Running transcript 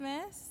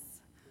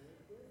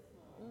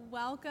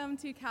Welcome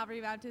to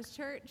Calvary Baptist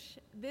Church.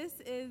 This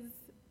is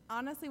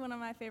honestly one of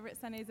my favorite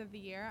Sundays of the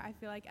year. I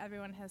feel like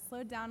everyone has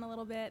slowed down a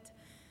little bit,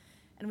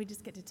 and we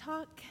just get to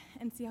talk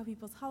and see how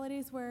people's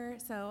holidays were.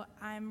 So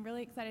I'm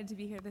really excited to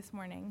be here this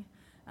morning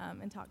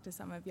and talk to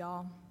some of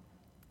y'all.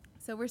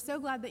 So we're so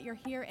glad that you're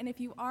here, and if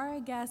you are a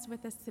guest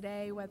with us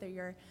today, whether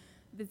you're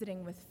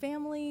visiting with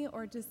family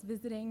or just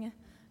visiting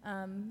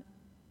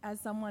as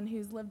someone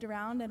who's lived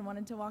around and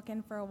wanted to walk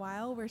in for a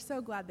while, we're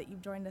so glad that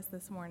you've joined us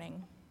this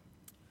morning.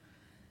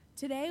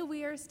 Today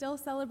we are still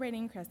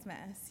celebrating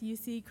Christmas. You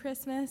see,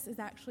 Christmas is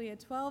actually a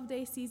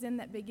 12-day season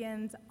that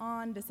begins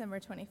on December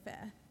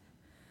 25th.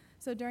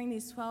 So during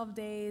these 12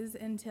 days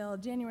until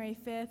January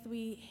 5th,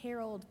 we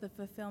herald the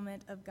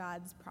fulfillment of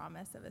God's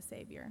promise of a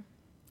Savior.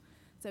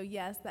 So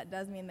yes, that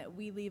does mean that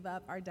we leave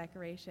up our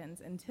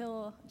decorations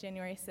until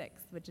January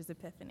 6th, which is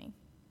Epiphany.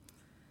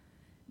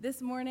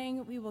 This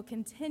morning, we will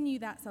continue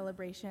that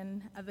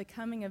celebration of the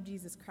coming of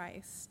Jesus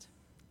Christ,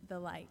 the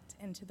light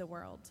into the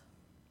world.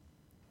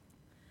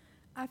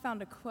 I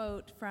found a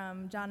quote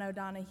from John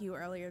O'Donohue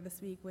earlier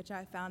this week, which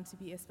I found to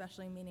be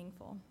especially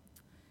meaningful.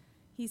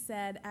 He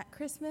said, "At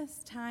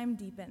Christmas, time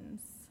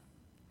deepens.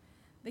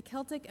 The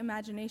Celtic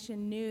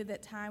imagination knew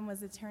that time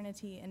was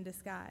eternity in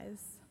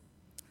disguise.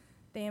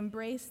 They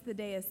embraced the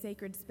day as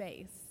sacred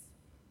space.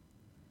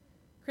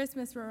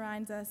 Christmas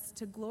reminds us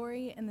to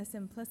glory in the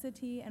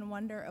simplicity and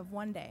wonder of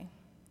one day.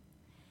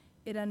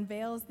 It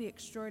unveils the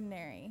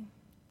extraordinary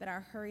that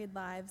our hurried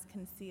lives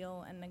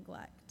conceal and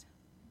neglect.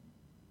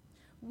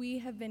 We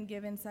have been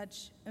given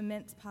such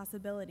immense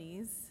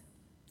possibilities.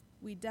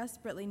 We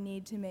desperately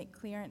need to make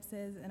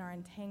clearances in our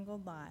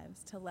entangled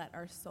lives to let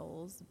our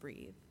souls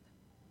breathe.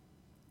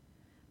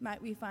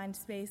 Might we find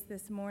space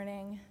this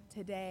morning,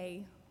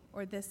 today,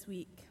 or this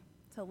week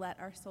to let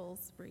our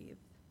souls breathe?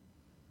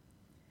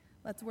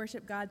 Let's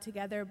worship God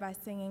together by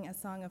singing a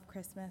song of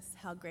Christmas,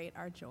 How Great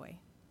Our Joy.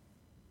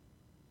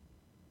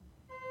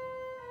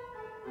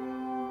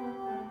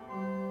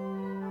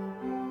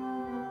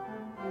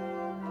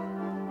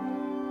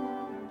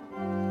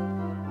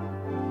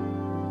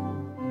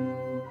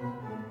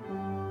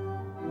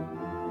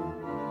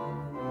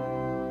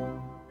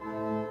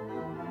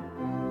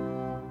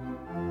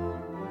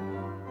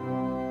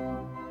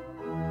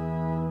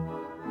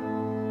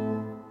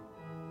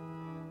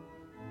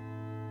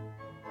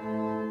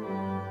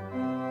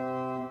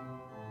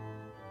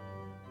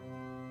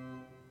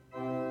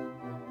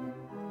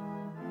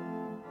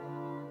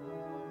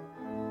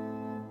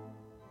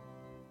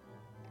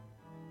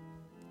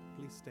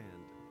 Stand.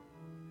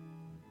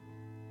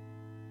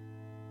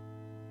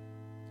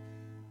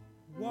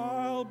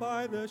 While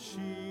by the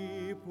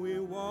sheep we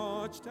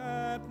watched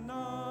at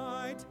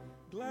night,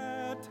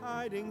 glad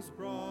tidings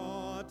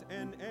brought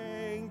an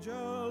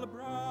angel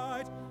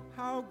bright.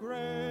 How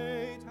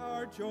great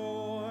our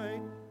joy,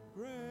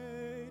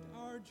 great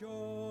our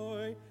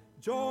joy.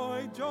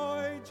 Joy,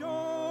 joy,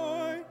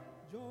 joy,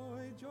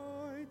 joy,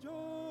 joy,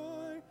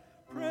 joy.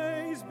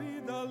 Praise be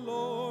the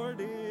Lord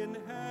in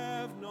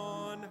heaven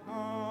on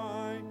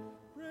high.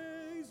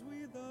 Praise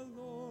we the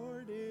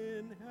Lord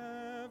in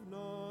heaven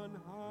on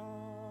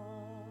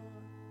high.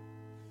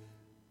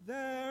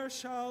 There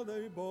shall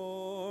they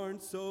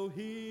born, so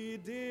he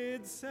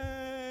did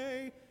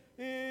say,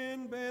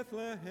 in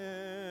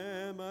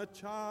Bethlehem a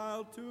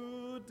child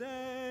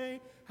today.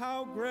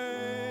 How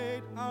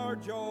great our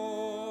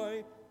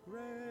joy,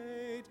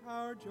 great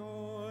our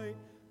joy.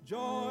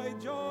 Joy,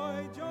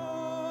 joy,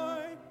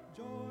 joy.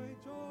 Joy,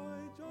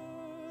 joy,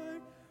 joy,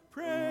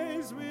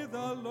 praise we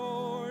the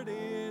Lord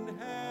in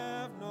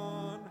heaven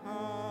on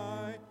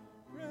high.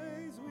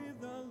 Praise we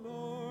the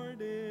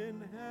Lord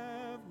in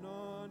heaven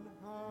on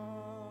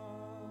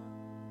high.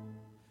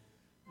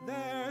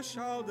 There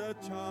shall the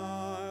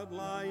child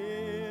lie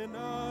in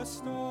a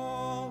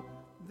stall,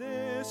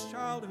 this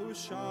child who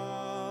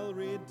shall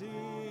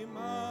redeem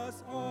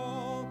us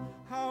all.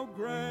 How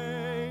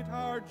great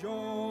our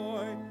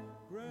joy,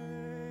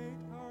 great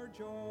our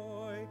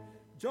joy.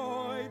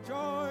 Joy,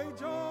 joy,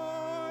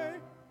 joy,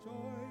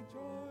 joy,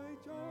 joy,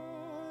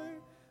 joy.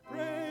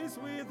 Praise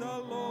we the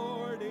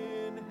Lord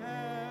in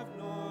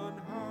heaven on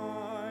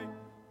high.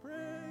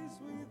 Praise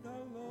we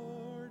the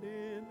Lord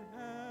in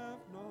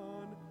heaven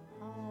on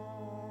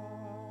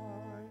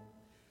high.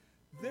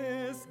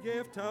 This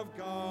gift of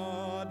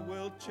God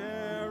we'll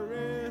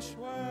cherish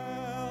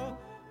well,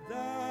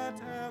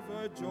 that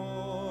ever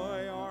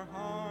joy our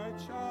heart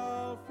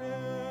shall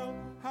fill.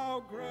 How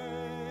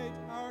great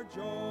our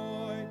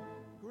joy,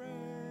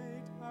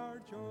 great our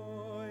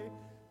joy.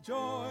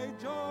 Joy,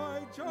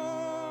 joy,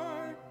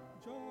 joy,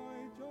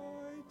 joy,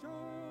 joy,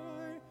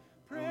 joy.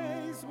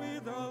 Praise we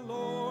the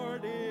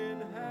Lord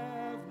in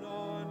heaven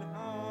on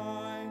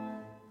high.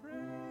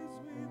 Praise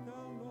we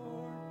the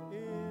Lord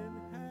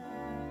in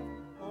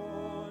heaven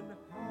on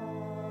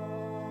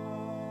high.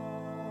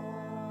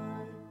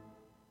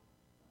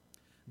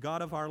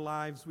 God of our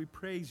lives, we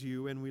praise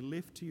you and we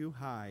lift you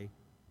high.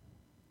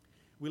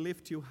 We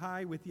lift you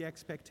high with the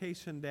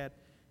expectation that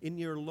in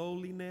your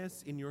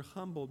lowliness, in your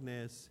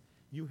humbleness,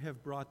 you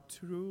have brought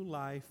true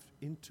life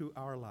into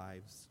our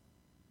lives.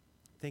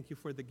 Thank you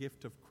for the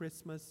gift of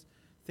Christmas.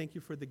 Thank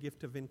you for the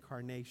gift of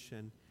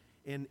incarnation.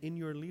 And in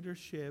your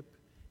leadership,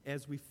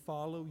 as we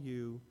follow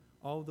you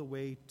all the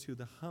way to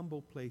the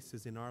humble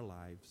places in our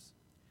lives,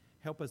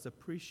 help us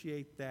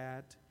appreciate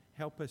that.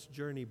 Help us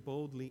journey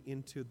boldly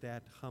into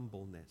that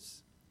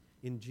humbleness.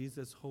 In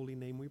Jesus' holy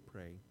name we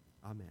pray.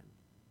 Amen.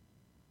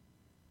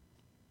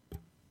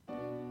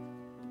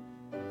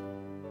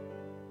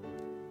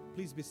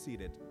 Please be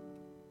seated.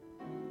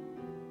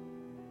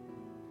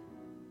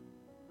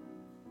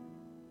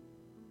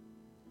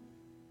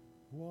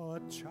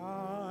 What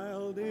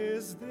child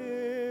is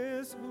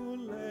this who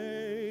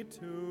lay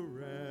to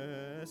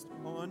rest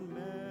on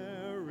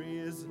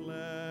Mary's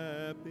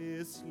lap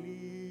is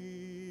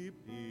sleeping,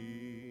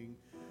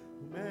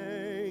 whom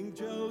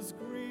angels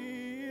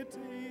greet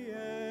the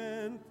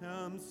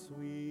anthem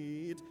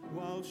sweet,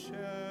 while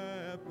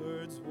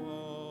shepherds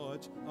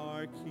watch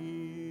are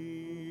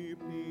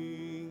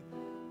keeping?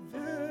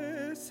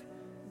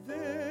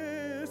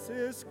 This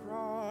is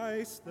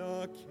Christ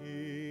the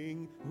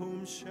King,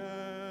 whom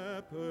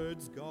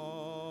shepherds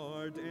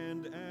guard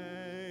and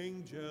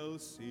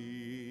angels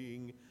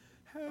sing.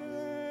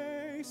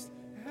 Haste,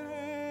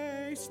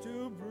 haste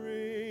to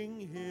bring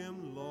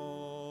him,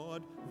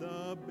 Lord,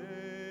 the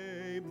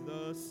babe,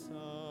 the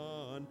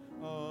Son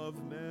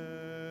of Mary.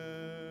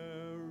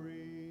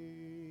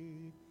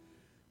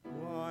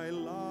 Why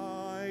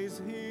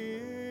lies he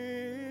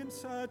in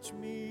such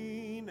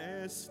mean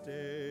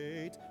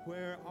estate,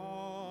 where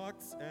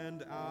ox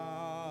and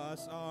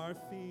ass are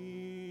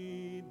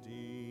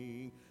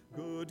feeding?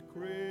 Good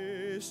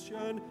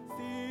Christian,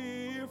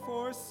 fear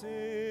for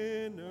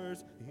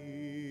sinners,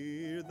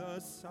 hear the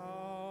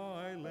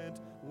silent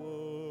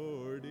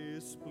word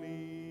is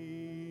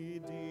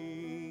pleading.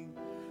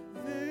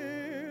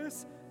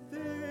 This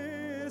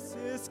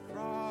is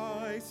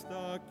Christ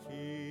the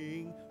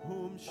King,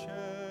 whom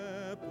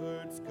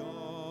shepherds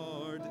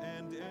guard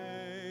and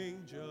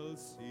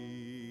angels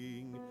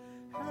sing.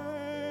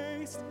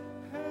 Haste,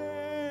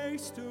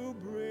 haste to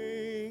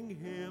bring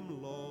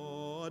him,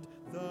 Lord,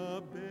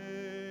 the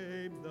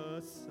babe,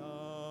 the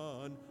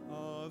Son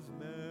of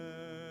Mary.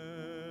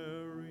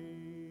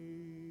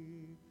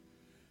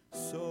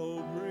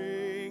 So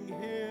bring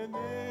him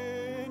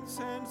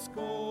incense,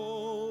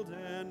 gold,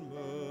 and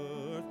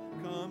myrrh,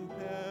 come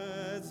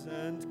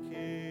peasant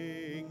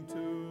king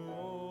to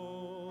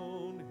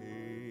own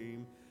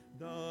him.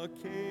 The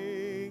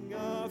King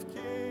of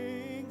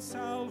kings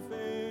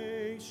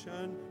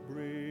salvation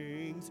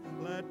brings,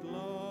 let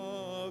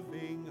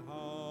loving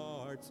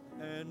hearts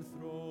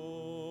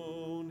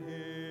enthrone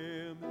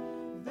him.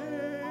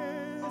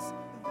 This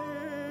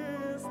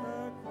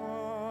the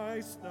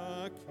Christ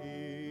the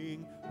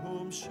King,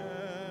 whom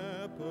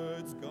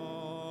shepherds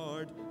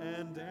guard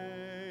and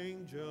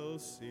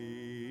angels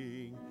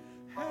sing.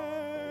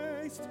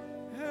 Haste,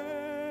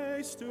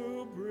 haste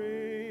to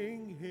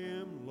bring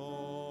him,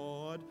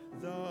 Lord,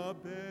 the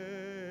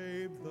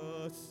babe,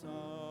 the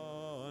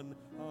Son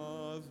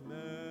of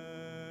Mary.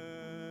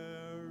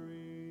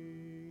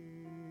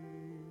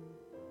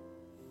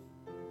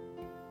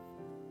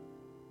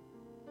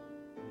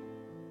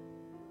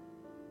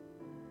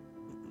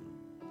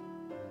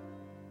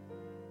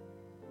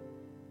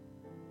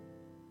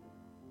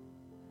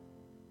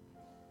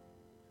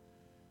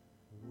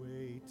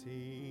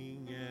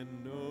 Waiting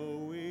and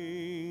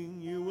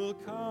knowing you will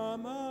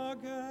come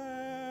again,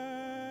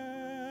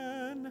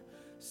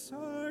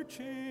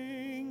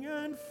 searching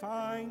and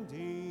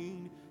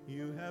finding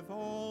you have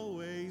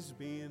always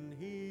been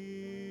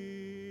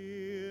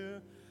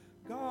here.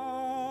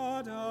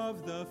 God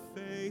of the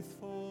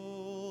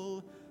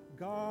faithful,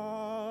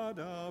 God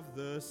of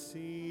the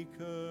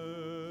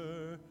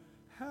seeker,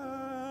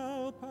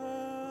 help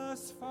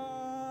us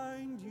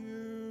find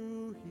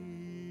you here.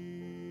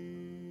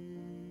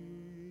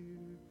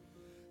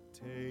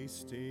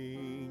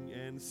 Tasting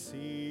and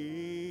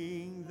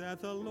seeing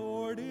that the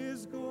Lord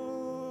is good,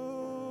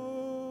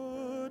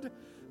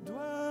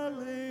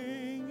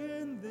 dwelling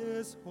in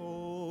this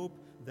hope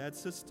that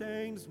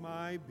sustains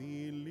my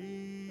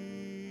belief.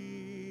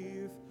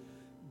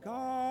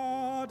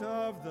 God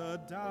of the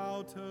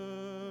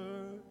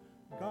doubter,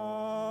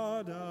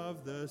 God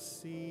of the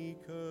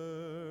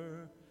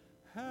seeker,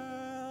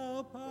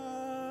 help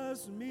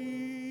us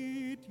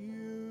meet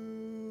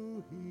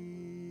you here.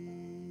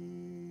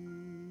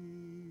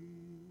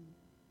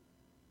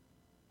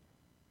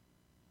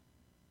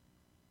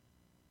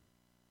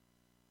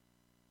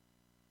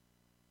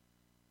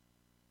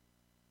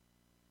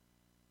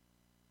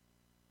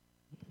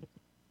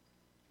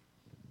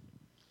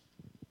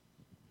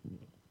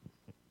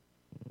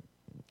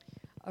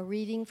 A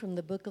reading from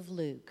the book of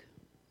Luke.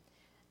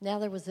 Now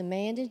there was a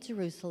man in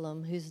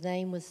Jerusalem whose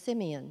name was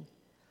Simeon.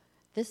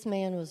 This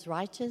man was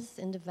righteous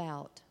and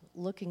devout,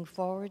 looking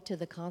forward to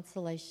the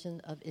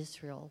consolation of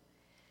Israel,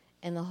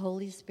 and the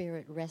Holy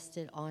Spirit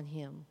rested on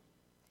him.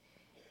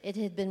 It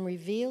had been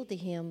revealed to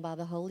him by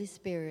the Holy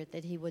Spirit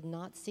that he would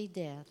not see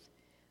death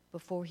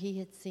before he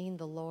had seen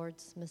the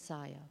Lord's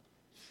Messiah.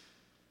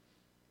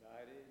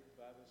 Guided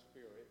by the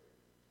Spirit,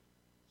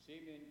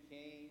 Simeon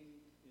came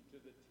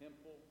into the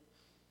temple.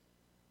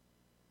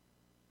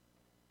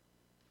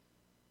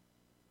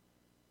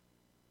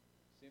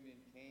 Simeon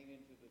came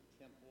into the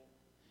temple.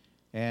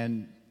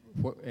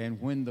 And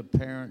when the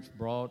parents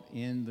brought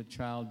in the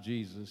child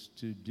Jesus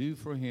to do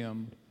for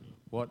him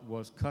what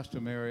was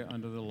customary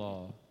under the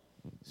law,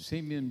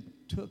 Simeon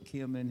took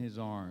him in his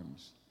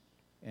arms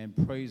and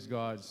praised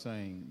God,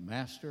 saying,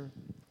 Master,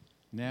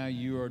 now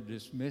you are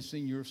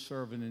dismissing your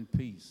servant in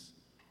peace,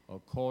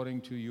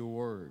 according to your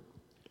word.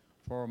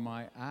 For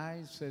my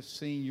eyes have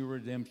seen your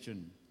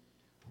redemption,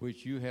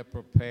 which you have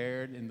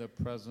prepared in the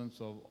presence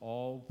of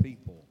all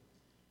people,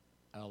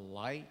 a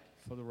light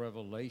for the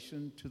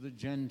revelation to the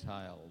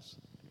Gentiles,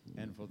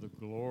 and for the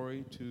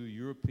glory to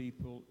your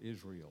people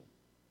Israel.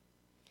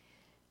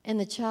 And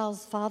the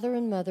child's father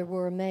and mother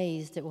were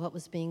amazed at what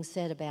was being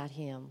said about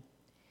him.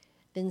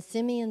 Then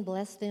Simeon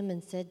blessed them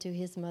and said to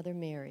his mother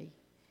Mary,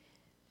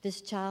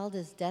 This child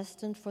is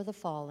destined for the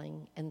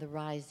falling and the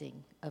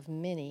rising of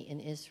many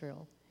in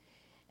Israel,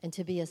 and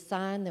to be a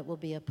sign that will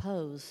be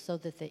opposed, so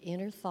that the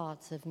inner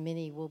thoughts of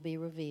many will be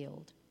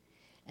revealed,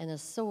 and a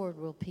sword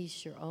will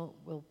pierce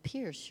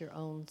your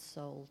own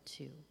soul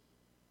too.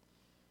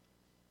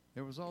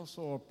 There was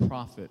also a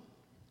prophet,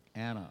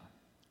 Anna,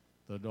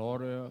 the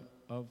daughter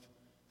of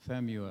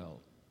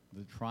Phanuel,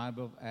 the tribe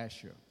of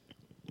Asher.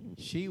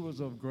 She was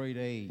of great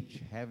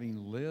age,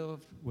 having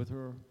lived with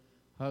her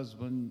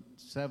husband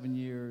 7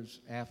 years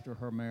after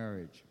her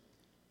marriage,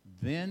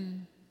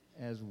 then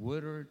as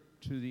widowed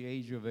to the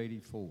age of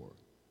 84.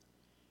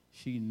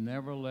 She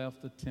never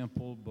left the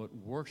temple, but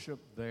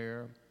worshiped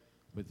there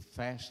with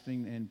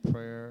fasting and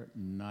prayer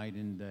night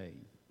and day.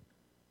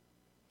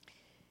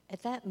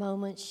 At that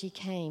moment she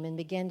came and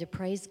began to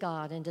praise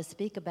God and to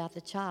speak about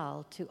the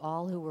child to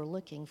all who were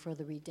looking for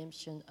the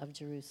redemption of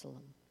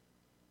Jerusalem.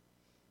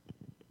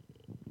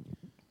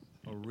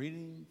 A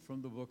reading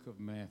from the book of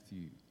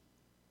Matthew.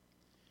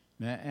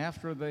 Now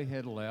after they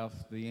had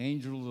left, the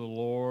angel of the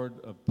Lord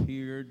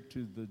appeared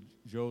to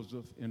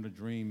Joseph in a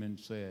dream and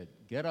said,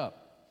 Get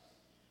up,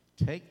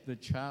 take the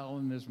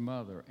child and his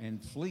mother,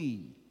 and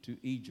flee to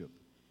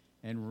Egypt,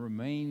 and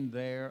remain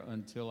there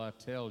until I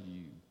tell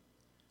you.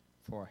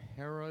 For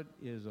Herod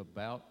is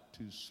about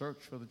to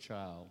search for the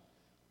child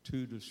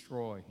to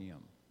destroy him.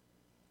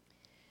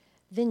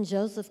 Then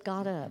Joseph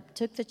got up,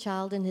 took the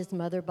child and his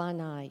mother by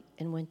night,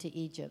 and went to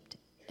Egypt,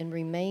 and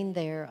remained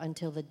there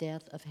until the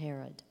death of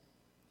Herod.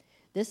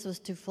 This was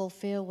to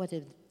fulfill what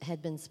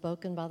had been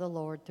spoken by the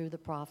Lord through the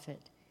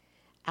prophet,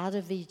 Out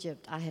of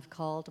Egypt I have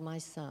called my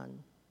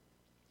son.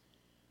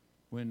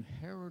 When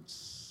Herod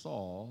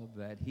saw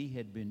that he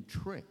had been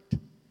tricked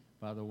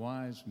by the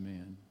wise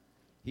men,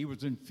 he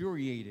was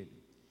infuriated,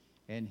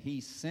 and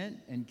he sent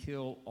and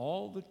killed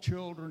all the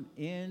children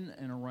in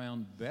and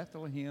around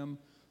Bethlehem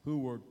who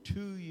were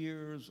 2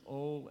 years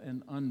old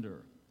and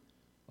under,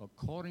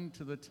 according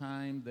to the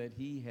time that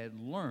he had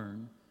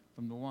learned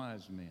from the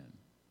wise men.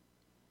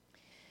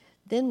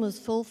 Then was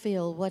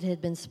fulfilled what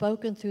had been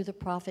spoken through the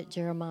prophet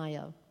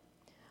Jeremiah.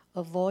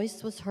 A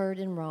voice was heard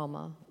in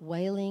Ramah,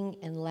 wailing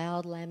and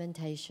loud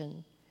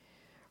lamentation,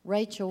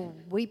 Rachel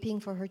weeping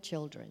for her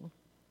children.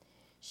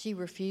 She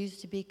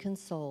refused to be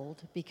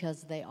consoled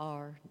because they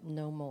are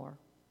no more.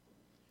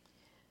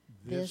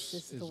 This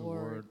is the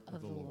word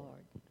of the Lord.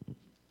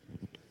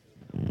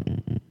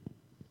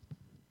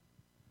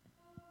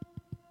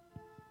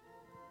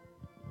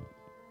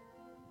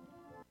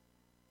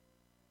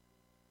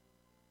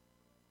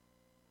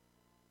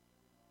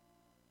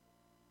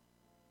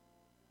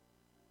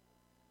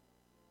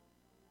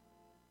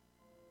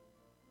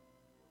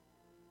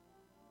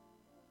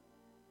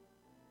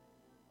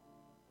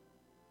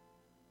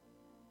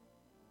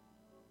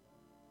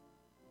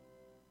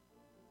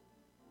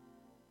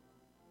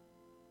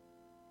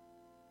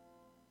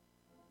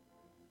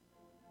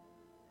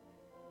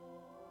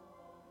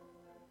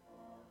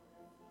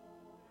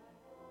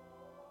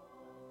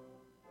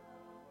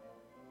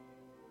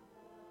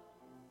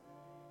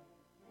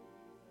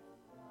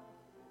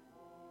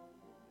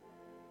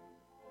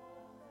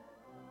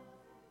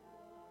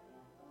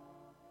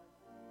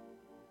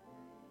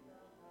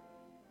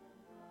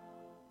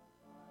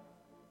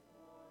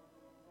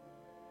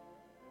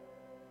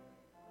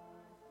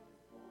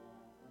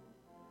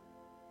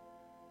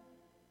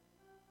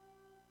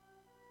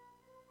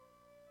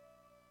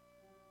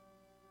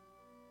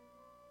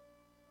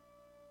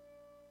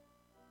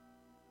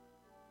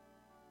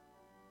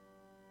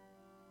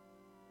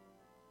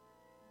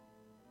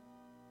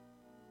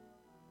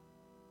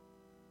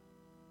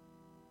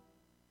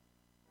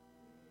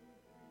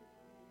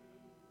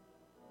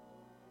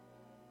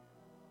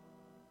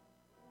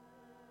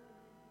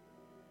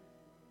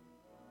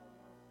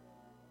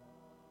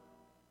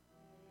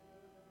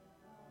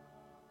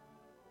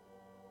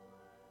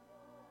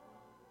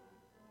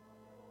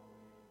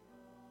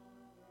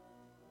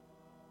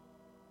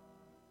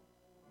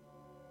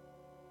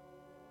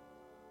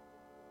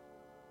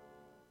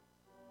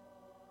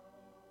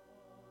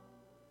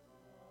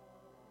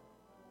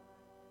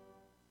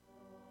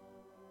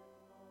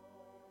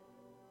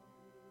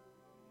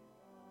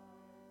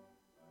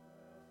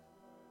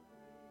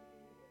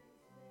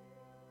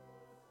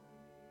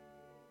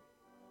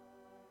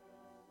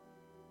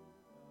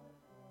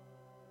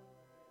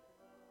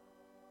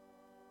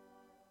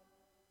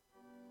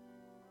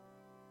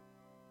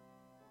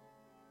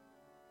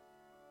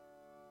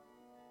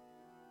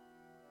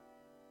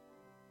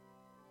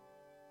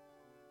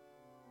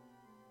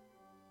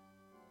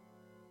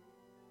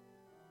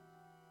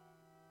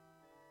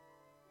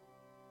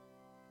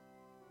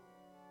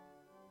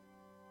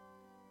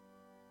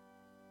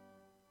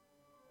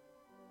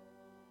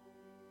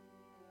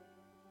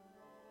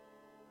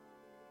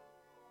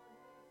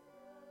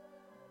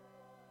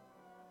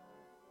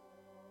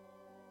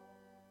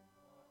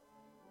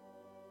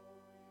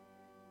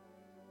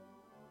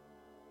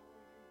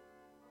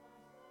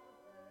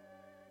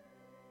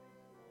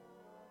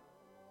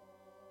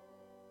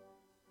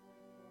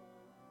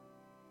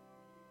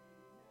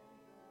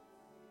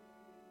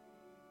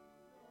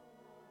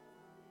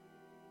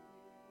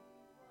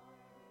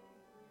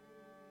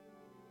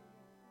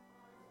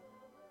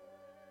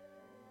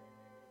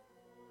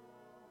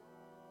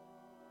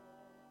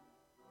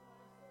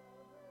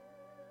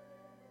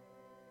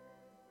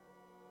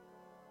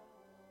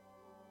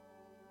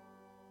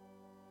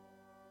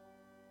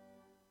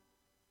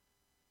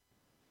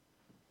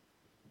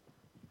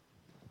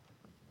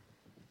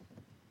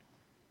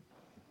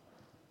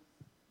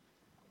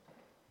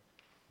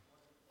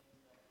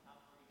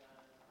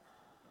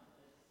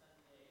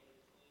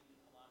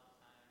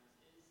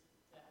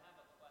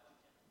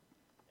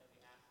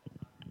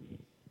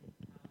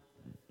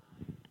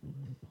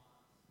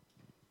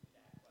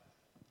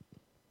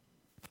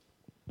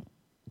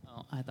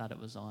 I thought it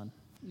was on.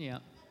 Yeah.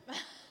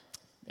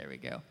 There we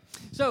go.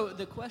 So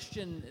the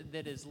question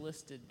that is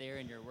listed there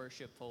in your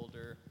worship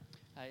folder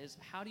is,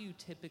 how do you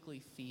typically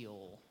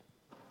feel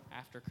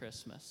after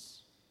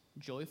Christmas?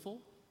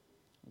 Joyful?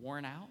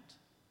 Worn out?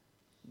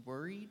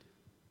 Worried?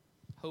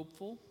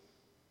 Hopeful?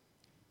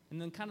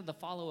 And then kind of the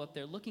follow-up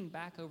there, looking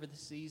back over the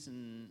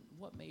season,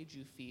 what made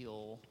you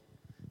feel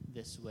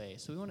this way?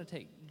 So we want to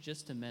take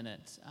just a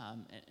minute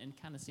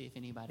and kind of see if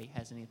anybody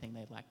has anything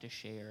they'd like to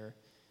share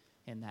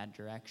in that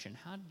direction.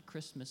 How did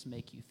Christmas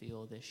make you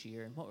feel this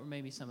year? And what were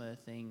maybe some of the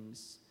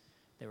things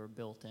that were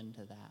built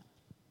into that?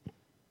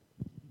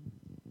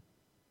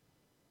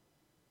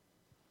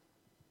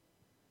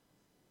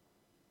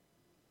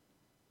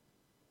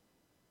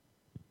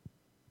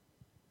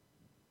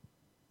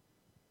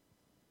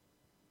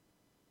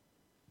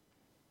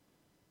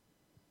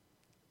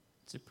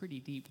 It's a pretty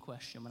deep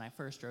question. When I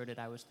first wrote it,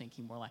 I was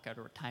thinking more like a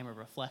time of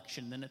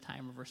reflection than a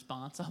time of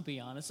response, I'll be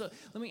honest. So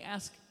let me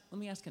ask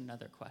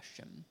another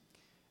question.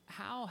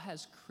 How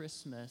has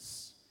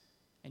Christmas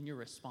and your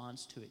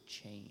response to it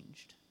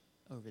changed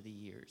over the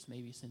years?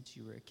 Maybe since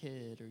you were a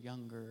kid or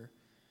younger.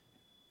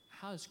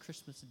 How is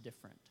Christmas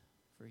different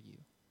for you?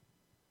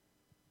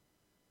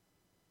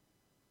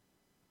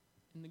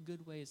 In the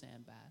good ways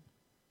and bad.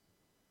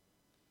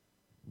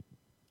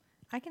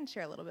 I can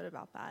share a little bit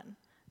about that.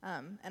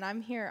 And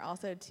I'm here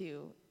also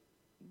to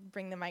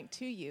bring the mic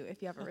to you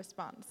if you have a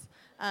response.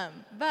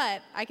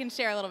 But I can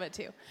share a little bit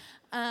too.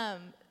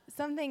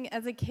 Something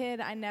as a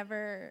kid, I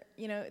never,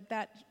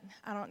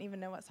 I don't even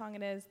know what song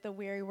it is. The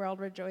weary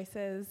world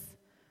rejoices.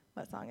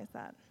 What song is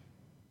that?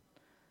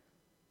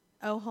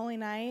 Oh, Holy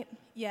Night?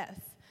 Yes.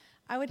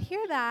 I would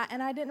hear that,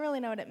 and I didn't really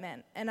know what it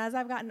meant. And as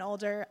I've gotten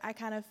older, I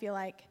kind of feel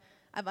like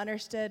I've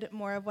understood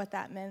more of what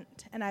that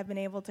meant, and I've been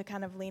able to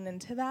kind of lean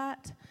into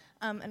that.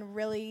 And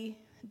really,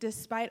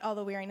 despite all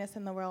the weariness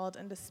in the world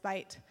and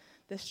despite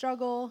the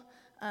struggle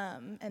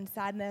and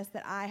sadness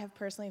that I have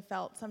personally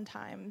felt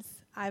sometimes,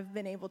 I've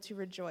been able to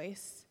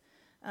rejoice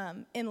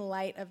in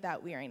light of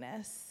that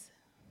weariness.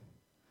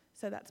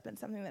 So that's been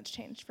something that's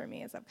changed for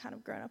me as I've kind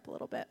of grown up a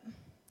little bit.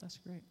 That's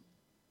great.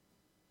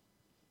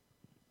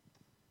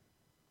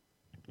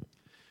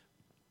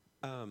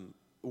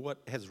 What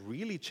has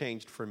really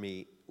changed for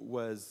me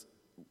was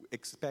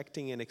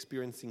expecting and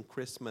experiencing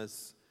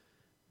Christmas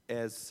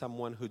as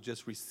someone who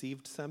just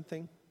received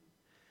something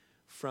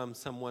from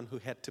someone who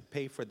had to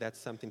pay for that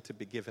something to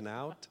be given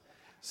out.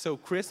 So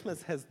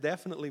Christmas has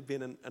definitely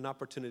been an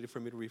opportunity for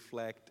me to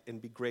reflect and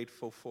be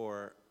grateful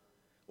for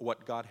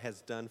what God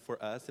has done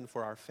for us and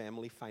for our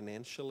family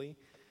financially.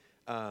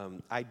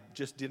 I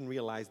just didn't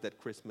realize that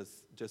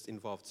Christmas just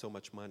involved so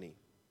much money,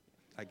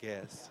 I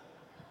guess.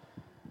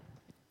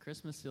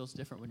 Christmas feels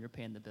different when you're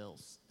paying the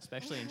bills,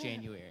 especially in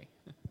January.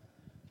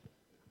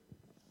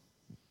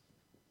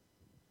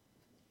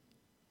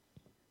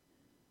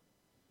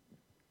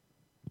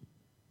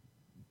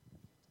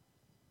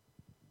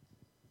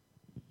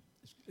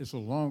 It's a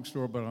long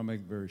story, but I'll make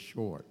it very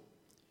short.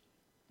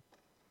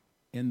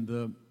 In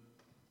the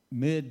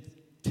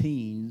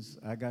mid-teens,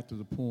 I got to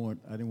the point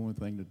I didn't want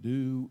anything to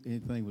do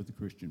anything with the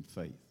Christian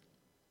faith.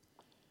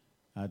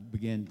 I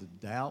began to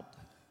doubt,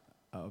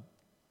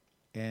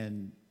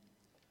 and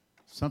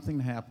something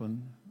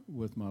happened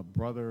with my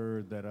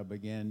brother that I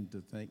began to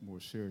think more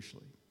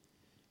seriously.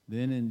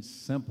 Then in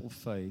simple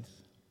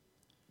faith,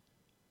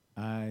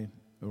 I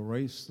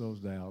erased those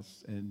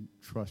doubts and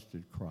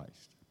trusted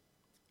Christ.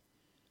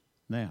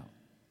 Now,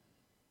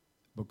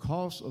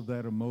 because of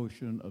that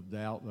emotion of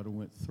doubt that I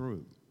went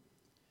through,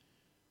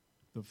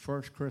 the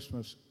first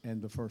Christmas and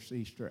the first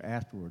Easter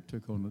afterward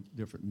took on a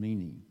different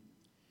meaning.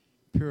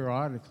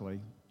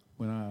 Periodically,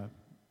 when I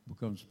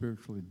become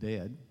spiritually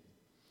dead,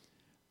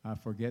 I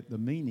forget the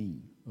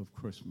meaning of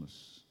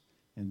Christmas.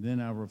 And then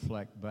I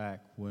reflect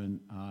back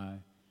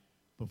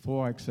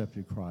before I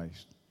accepted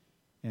Christ,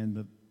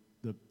 and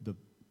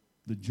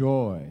the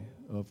joy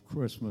of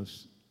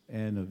Christmas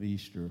and of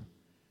Easter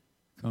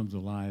comes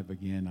alive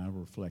again. I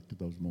reflect at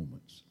those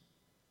moments.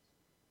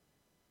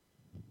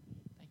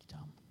 Thank you,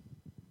 Tom.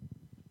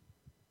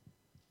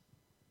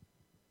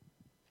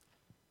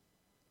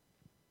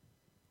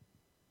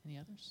 Any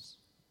others?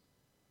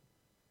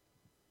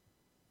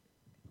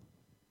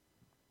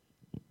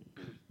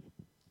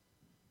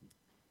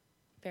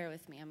 Bear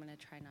with me. I'm going to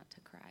try not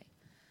to cry.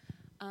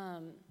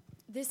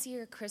 This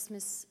year,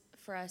 Christmas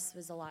for us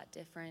was a lot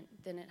different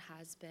than it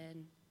has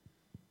been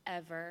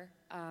ever.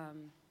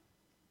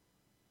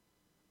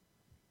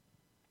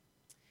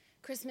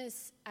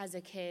 Christmas as a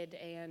kid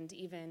and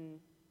even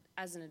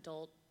as an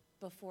adult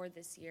before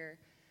this year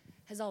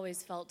has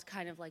always felt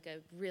kind of like a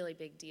really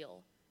big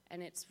deal.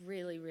 And it's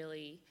really,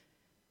 really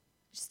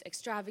just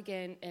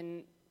extravagant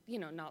and,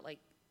 not like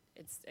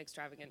it's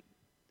extravagant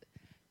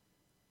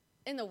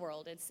in the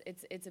world. It's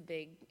a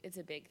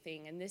big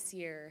thing. And this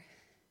year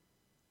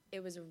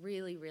it was a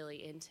really, really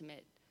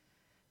intimate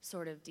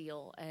sort of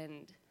deal.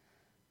 And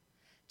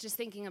just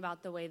thinking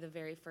about the way the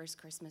very first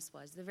Christmas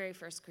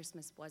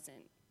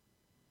wasn't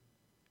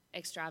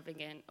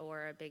extravagant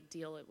or a big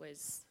deal. It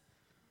was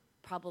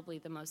probably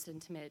the most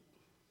intimate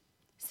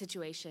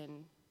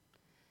situation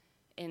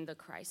in the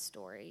Christ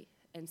story.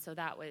 And so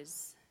that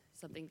was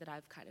something that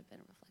I've kind of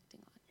been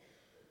reflecting on.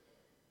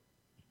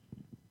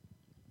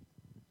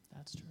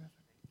 That's terrific.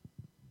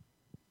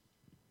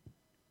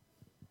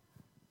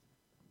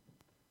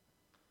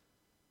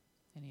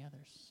 Any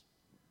others?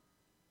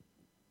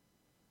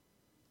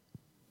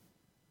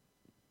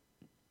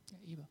 Yeah,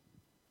 Eva.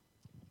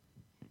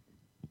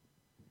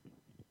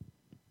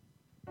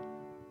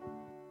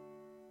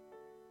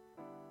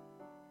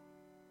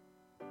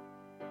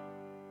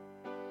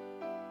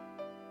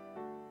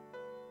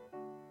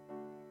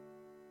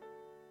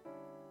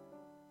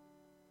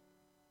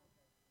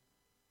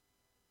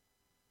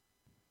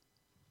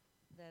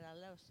 That I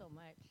love so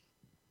much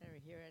that are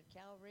here at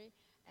Calvary,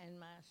 and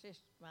my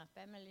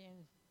family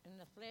in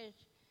the flesh.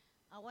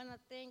 I want to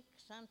think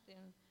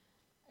something.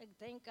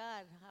 Thank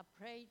God I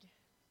prayed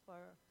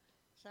for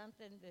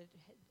something that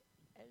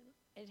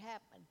it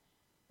happened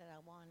that I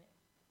wanted.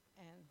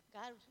 And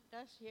God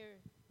does hear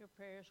your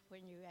prayers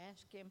when you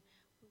ask Him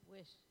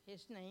with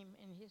His name,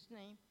 in His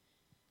name.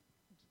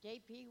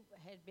 JP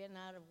had been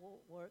out of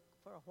work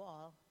for a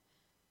while,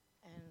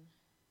 and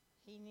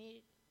he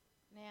needed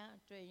now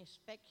to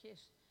inspect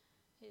his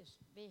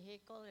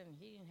vehicle, and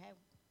he didn't have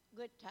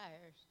good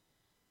tires.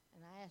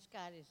 And I asked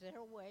God, is there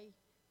a way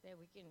that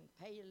we can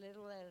pay a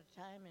little at a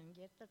time and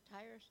get the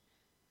tires?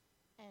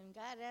 And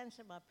God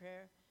answered my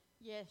prayer,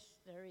 yes,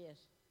 there is.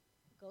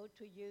 Go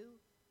to you,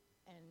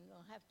 and you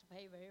don't have to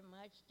pay very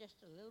much, just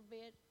a little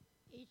bit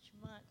each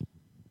month.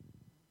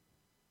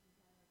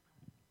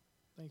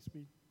 Thanks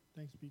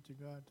be to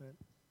God that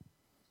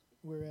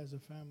we're as a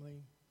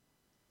family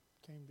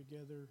came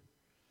together.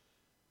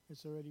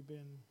 It's already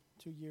been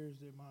 2 years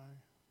that my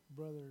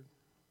brother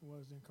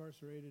was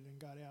incarcerated and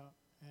got out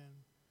and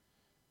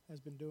has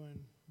been doing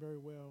very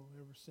well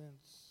ever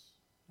since.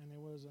 And there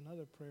was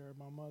another prayer of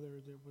my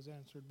mother that was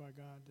answered by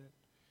God that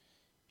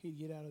he'd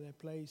get out of that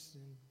place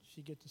and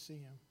she'd get to see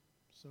him.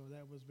 So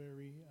that was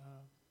very,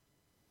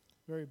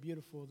 very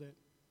beautiful that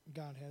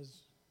God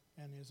has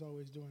and is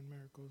always doing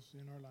miracles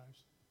in our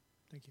lives.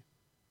 Thank you.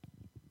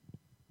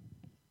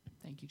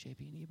 Thank you, JP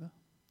and Eva.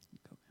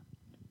 Go, ma'am.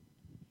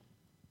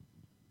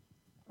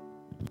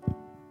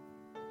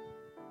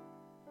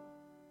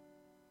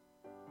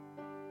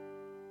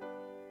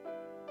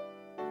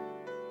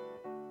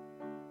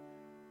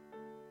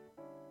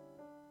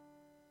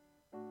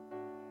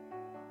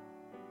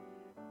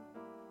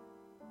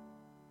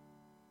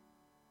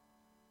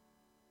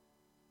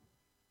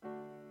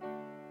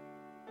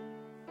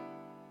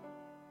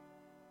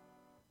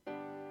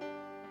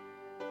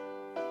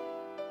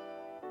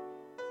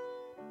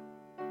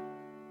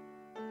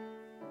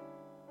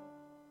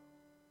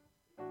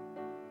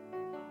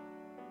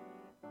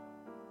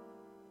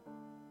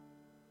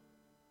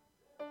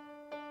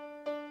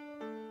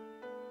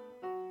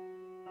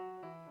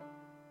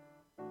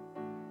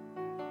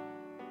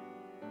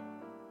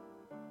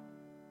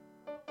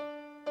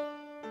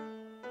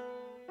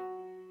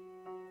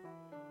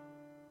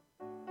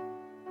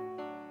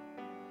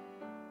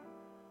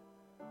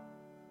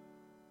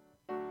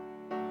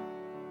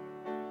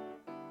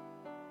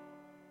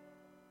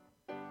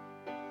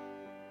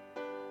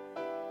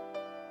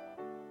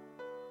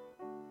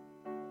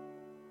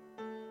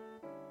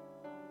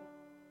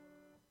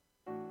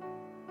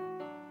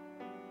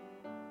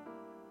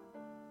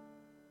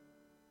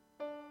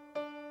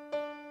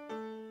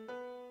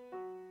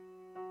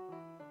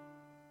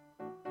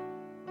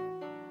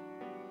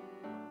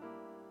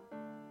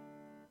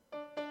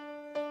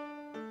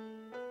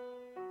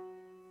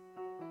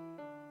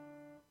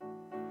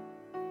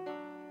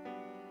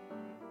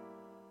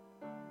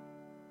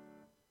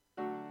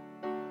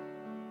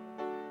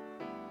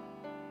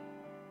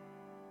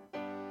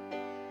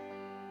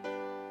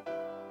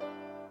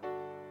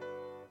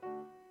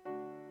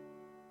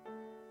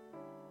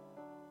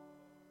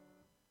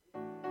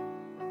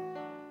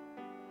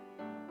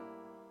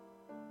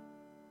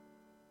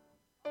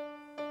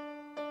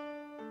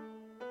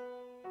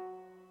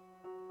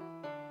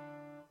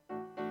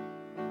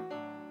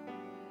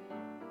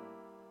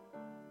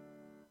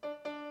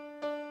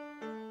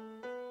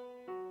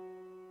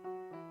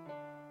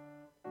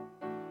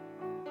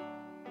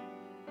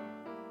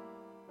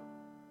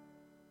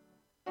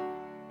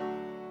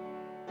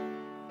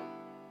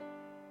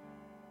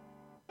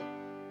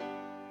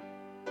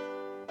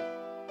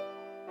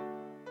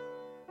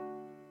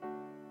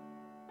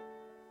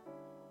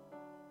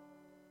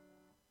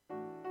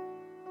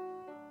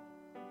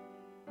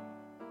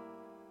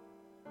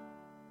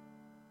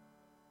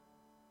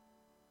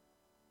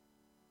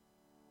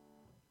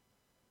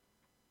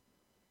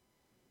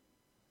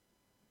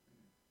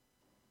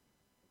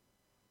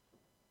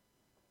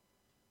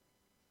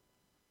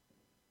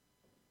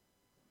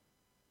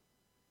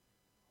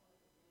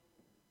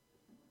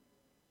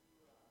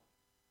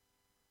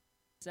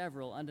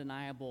 Several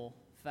undeniable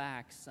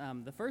facts.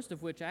 The first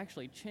of which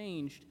actually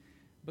changed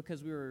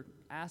because we were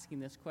asking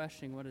this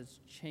question, what has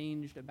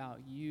changed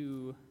about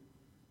you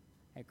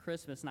at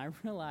Christmas? And I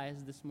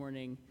realized this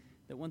morning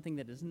that one thing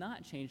that has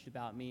not changed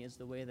about me is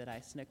the way that I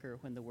snicker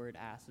when the word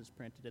ass is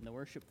printed in the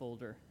worship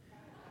folder,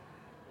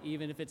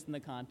 even if it's in the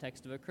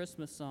context of a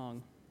Christmas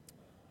song.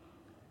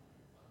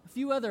 A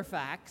few other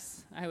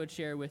facts I would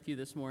share with you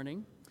this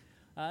morning.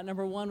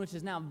 Number one, which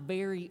is now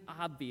very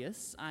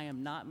obvious, I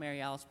am not Mary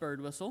Alice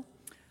Birdwhistle.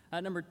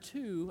 Number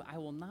two, I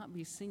will not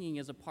be singing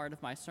as a part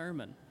of my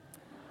sermon.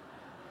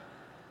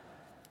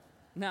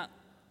 Now,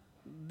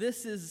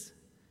 this is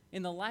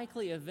in the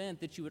likely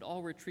event that you would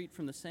all retreat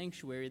from the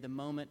sanctuary the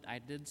moment I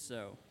did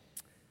so.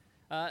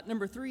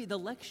 Number three, the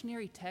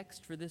lectionary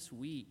text for this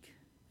week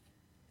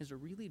is a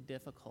really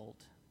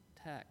difficult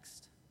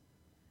text.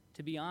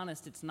 To be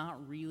honest, it's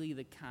not really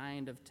the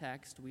kind of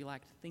text we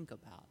like to think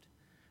about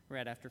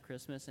right after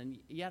Christmas, and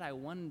yet I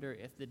wonder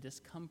if the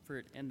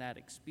discomfort in that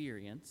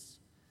experience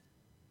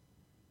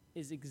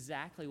is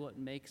exactly what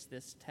makes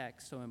this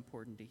text so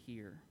important to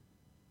hear.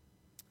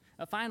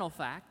 A final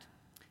fact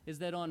is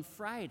that on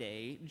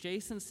Friday,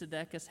 Jason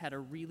Sudeikis had a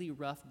really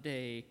rough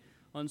day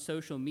on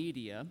social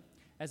media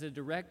as a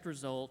direct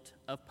result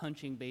of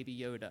punching Baby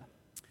Yoda.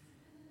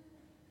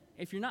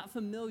 If you're not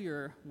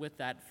familiar with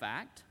that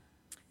fact,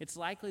 it's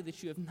likely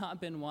that you have not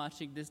been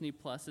watching Disney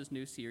Plus's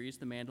new series,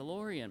 The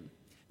Mandalorian.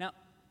 Now,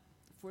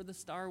 for the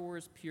Star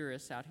Wars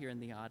purists out here in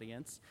the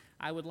audience,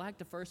 I would like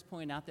to first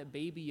point out that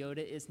Baby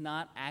Yoda is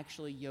not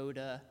actually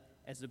Yoda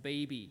as a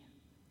baby,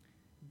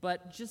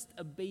 but just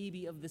a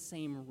baby of the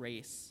same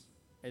race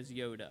as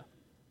Yoda.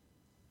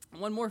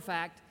 One more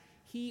fact,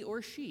 he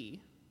or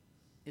she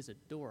is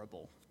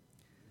adorable.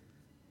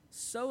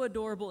 So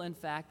adorable, in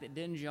fact, that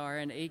Din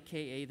Djarin,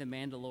 a.k.a. the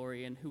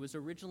Mandalorian, who was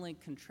originally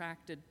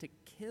contracted to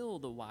kill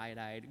the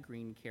wide-eyed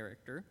green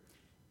character,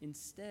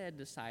 instead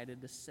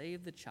decided to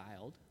save the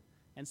child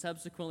and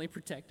subsequently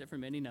protect it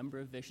from any number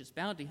of vicious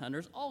bounty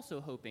hunters, also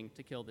hoping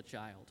to kill the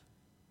child.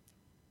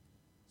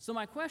 So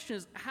my question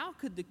is, how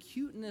could the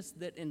cuteness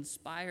that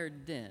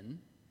inspired Din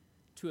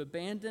to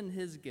abandon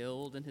his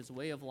guild and his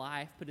way of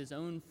life, put his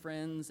own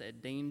friends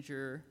at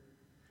danger,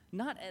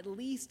 not at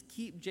least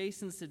keep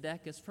Jason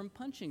Sudeikis from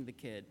punching the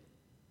kid?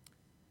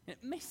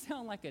 It may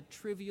sound like a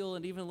trivial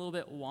and even a little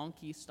bit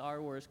wonky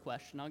Star Wars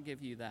question, I'll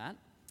give you that.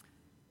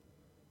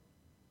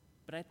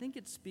 But I think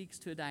it speaks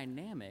to a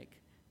dynamic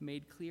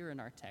made clear in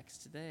our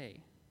text today.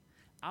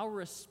 Our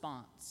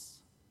response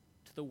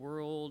to the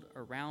world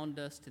around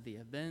us, to the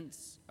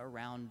events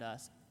around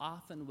us,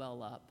 often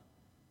well up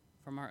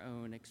from our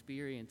own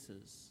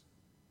experiences,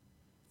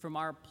 from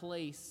our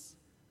place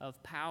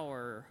of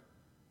power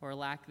or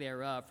lack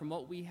thereof, from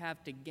what we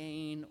have to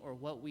gain or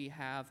what we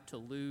have to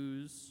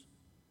lose,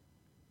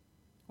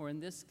 or in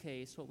this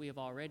case, what we have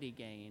already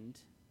gained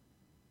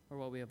or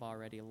what we have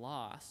already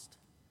lost.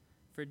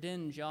 For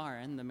Din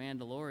Djarin, the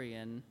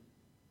Mandalorian,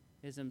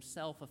 is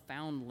himself a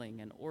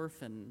foundling, an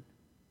orphan,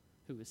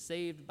 who was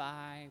saved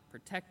by,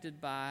 protected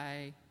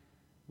by,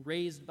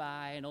 raised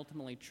by, and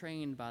ultimately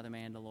trained by the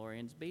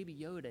Mandalorians. Baby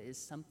Yoda is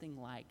something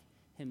like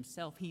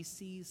himself. He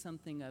sees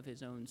something of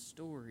his own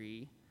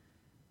story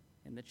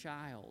in the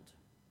child.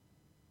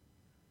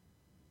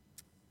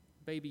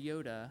 Baby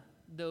Yoda,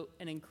 though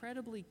an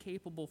incredibly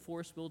capable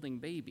force-wielding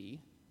baby,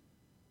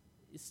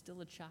 is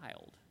still a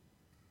child,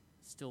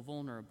 still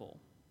vulnerable.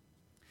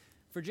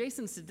 For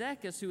Jason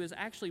Sudeikis, who is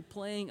actually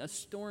playing a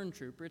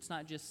stormtrooper, it's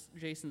not just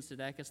Jason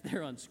Sudeikis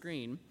there on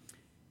screen,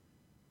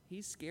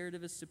 he's scared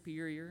of his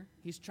superior.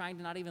 He's trying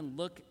to not even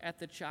look at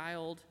the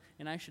child,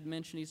 and I should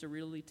mention he's a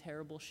really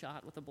terrible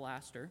shot with a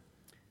blaster.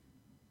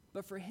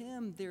 But for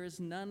him, there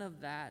is none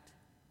of that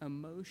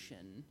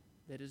emotion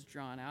that is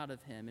drawn out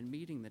of him in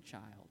meeting the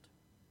child.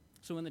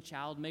 So when the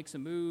child makes a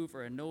move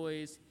or a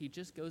noise, he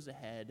just goes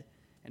ahead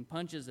and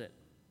punches it.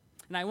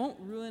 And I won't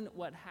ruin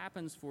what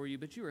happens for you,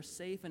 but you are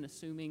safe in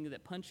assuming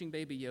that punching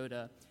Baby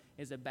Yoda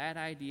is a bad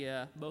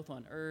idea both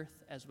on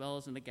Earth as well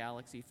as in the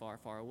galaxy far,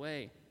 far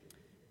away.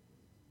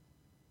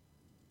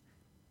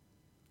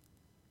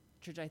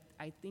 Church,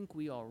 I think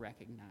we all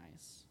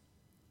recognize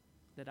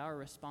that our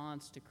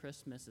response to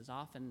Christmas is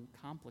often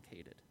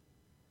complicated,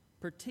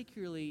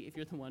 particularly if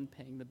you're the one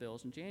paying the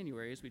bills in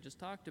January, as we just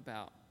talked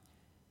about.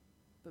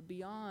 But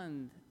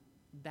beyond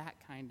that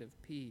kind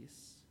of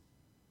peace,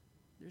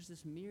 there's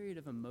this myriad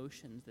of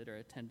emotions that are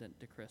attendant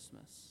to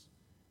Christmas: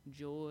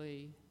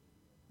 joy,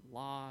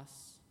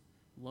 loss,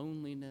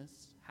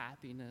 loneliness,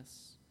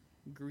 happiness,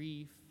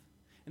 grief.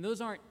 And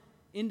those aren't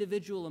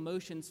individual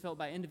emotions felt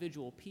by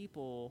individual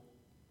people.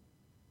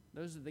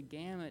 Those are the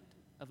gamut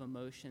of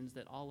emotions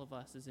that all of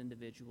us as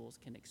individuals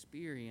can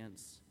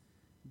experience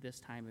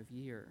this time of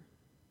year.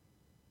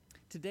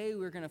 Today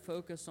we're going to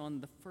focus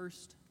on the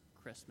first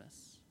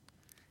Christmas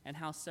and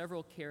how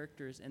several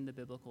characters in the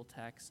biblical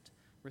text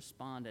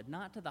responded,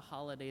 not to the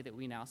holiday that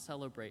we now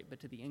celebrate, but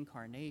to the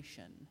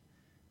incarnation,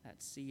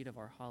 that seed of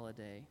our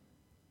holiday.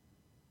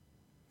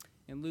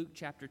 In Luke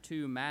chapter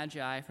 2,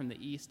 Magi from the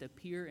east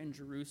appear in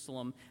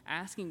Jerusalem,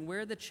 asking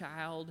where the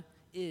child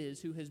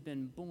is who has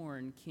been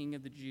born King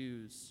of the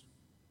Jews.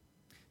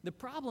 The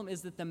problem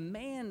is that the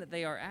man that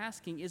they are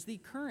asking is the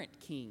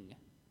current king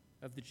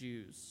of the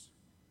Jews.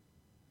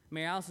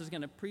 Mary Alice is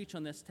going to preach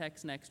on this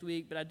text next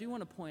week, but I do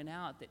want to point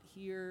out that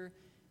here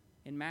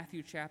in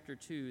Matthew chapter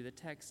 2, the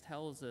text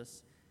tells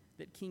us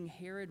that King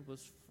Herod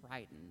was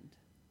frightened,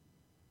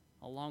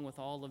 along with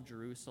all of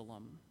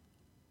Jerusalem.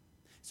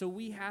 So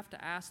we have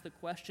to ask the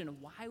question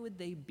of why would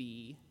they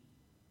be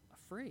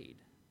afraid?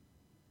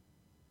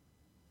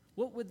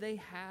 What would they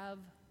have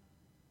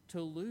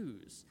to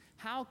lose?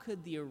 How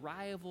could the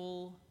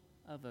arrival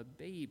of a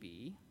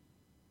baby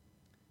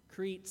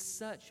create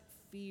such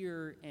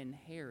fear in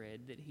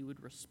Herod that he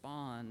would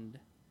respond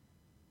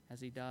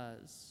as he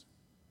does?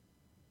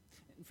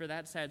 And for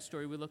that sad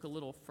story, we look a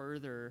little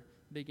further,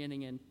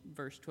 beginning in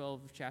verse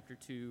 12 of chapter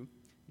 2.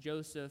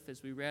 Joseph,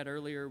 as we read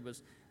earlier,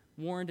 was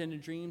warned in a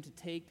dream to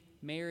take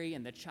Mary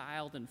and the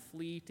child and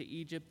flee to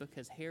Egypt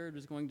because Herod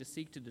was going to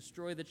seek to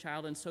destroy the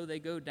child. And so they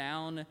go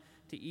down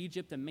to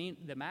Egypt.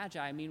 The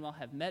Magi, meanwhile,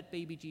 have met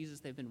baby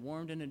Jesus. They've been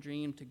warned in a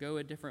dream to go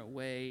a different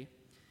way.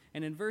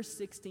 And in verse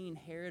 16,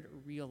 Herod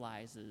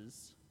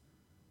realizes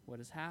what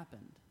has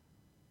happened.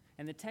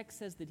 And the text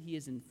says that he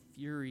is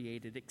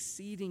infuriated,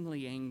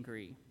 exceedingly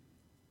angry.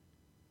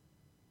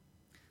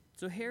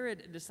 So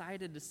Herod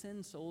decided to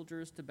send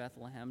soldiers to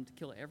Bethlehem to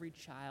kill every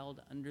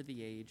child under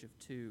the age of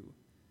 2,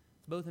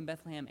 both in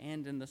Bethlehem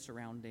and in the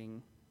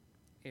surrounding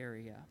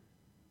area.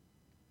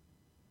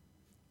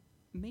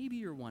 Maybe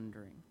you're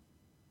wondering,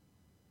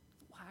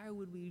 why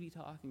would we be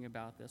talking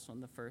about this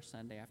on the first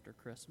Sunday after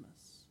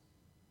Christmas?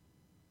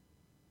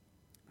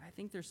 I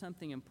think there's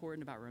something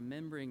important about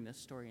remembering this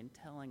story and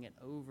telling it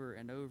over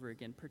and over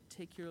again,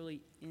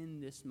 particularly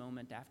in this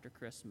moment after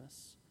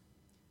Christmas,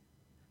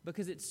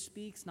 because it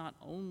speaks not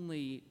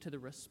only to the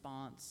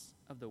response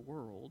of the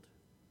world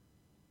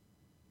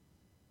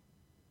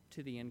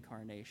to the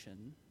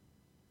incarnation,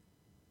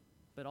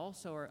 but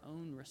also our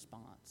own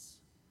response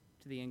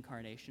to the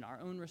incarnation, our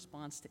own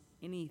response to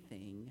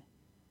anything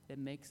that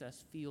makes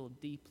us feel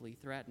deeply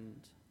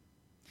threatened.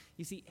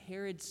 You see,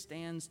 Herod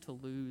stands to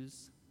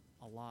lose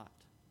a lot.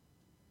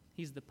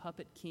 He's the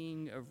puppet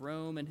king of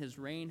Rome, and his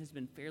reign has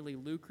been fairly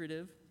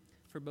lucrative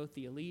for both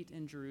the elite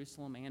in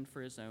Jerusalem and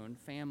for his own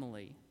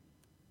family.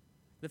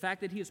 The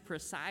fact that he is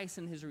precise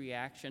in his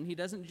reaction, he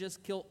doesn't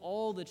just kill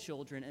all the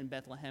children in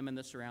Bethlehem and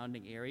the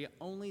surrounding area,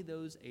 only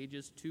those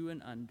ages 2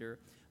 and under,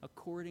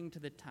 according to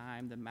the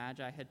time the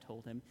Magi had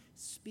told him,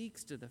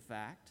 speaks to the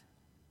fact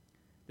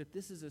that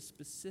this is a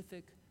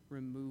specific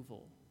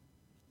removal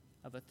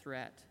of a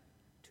threat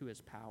to his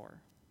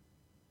power.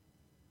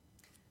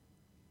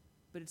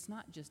 But it's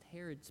not just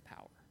Herod's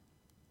power.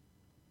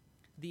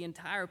 The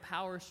entire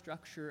power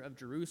structure of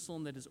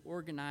Jerusalem that is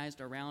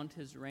organized around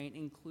his reign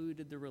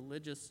included the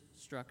religious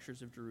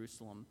structures of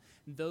Jerusalem.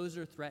 Those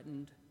are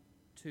threatened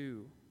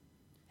too.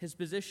 His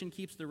position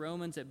keeps the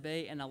Romans at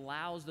bay and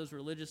allows those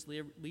religious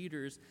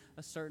leaders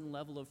a certain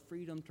level of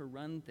freedom to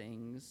run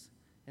things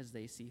as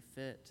they see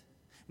fit.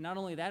 Not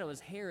only that, it was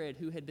Herod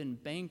who had been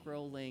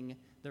bankrolling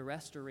the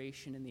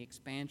restoration and the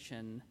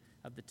expansion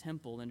of the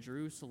temple in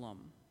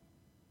Jerusalem.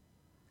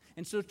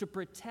 And so to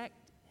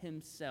protect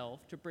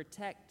himself, to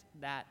protect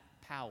that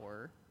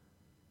power,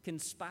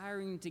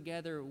 conspiring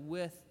together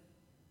with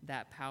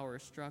that power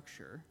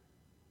structure,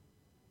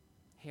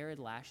 Herod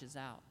lashes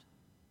out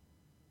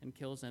and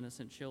kills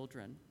innocent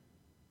children.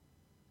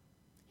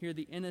 Here,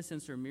 the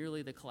innocents are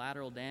merely the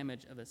collateral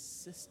damage of a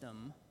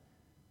system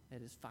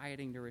that is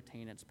fighting to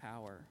retain its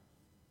power.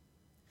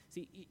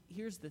 See,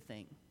 here's the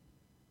thing.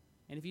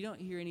 And if you don't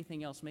hear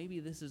anything else, maybe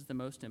this is the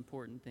most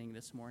important thing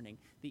this morning.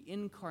 The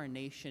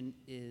incarnation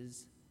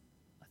is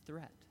a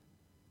threat.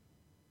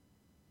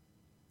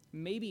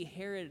 Maybe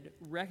Herod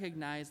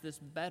recognized this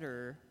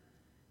better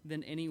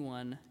than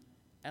anyone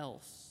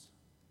else.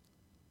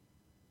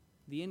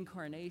 The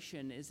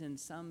incarnation is in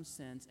some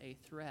sense a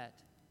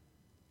threat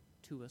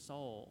to us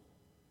all,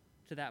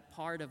 to that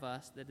part of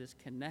us that is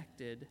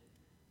connected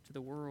to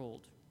the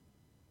world.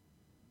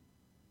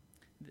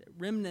 The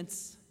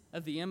remnants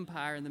of the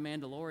Empire and the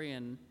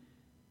Mandalorian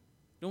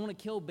don't want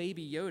to kill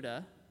baby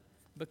Yoda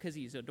because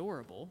he's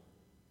adorable.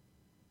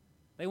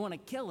 They want to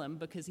kill him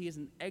because he is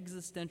an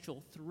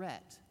existential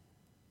threat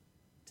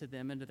to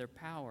them and to their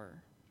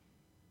power.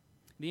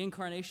 The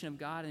incarnation of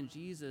God in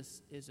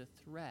Jesus is a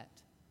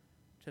threat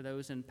to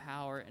those in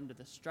power and to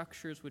the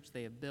structures which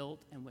they have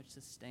built and which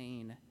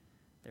sustain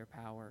their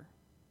power.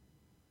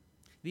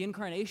 The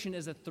incarnation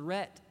is a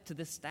threat to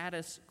the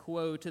status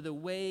quo, to the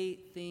way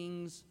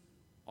things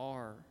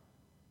are.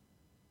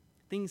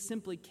 Things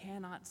simply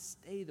cannot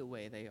stay the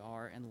way they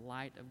are in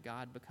light of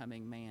God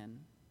becoming man.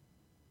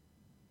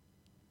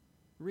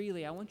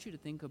 Really, I want you to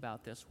think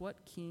about this.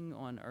 What king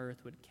on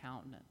earth would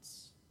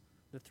countenance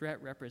the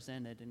threat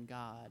represented in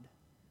God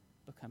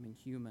becoming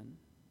human?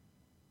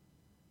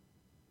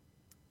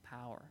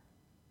 Power.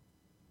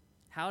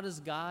 How does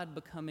God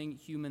becoming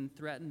human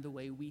threaten the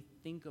way we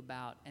think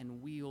about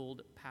and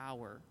wield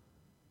power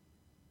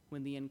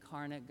when the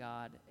incarnate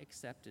God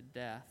accepted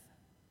death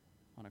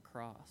on a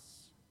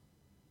cross?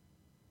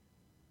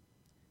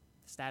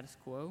 Status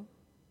quo?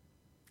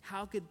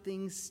 How could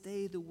things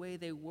stay the way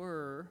they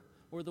were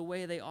or the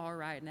way they are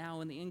right now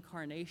when the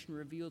incarnation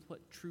revealed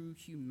what true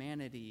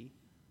humanity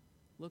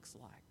looks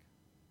like.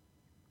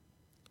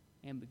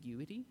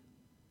 Ambiguity.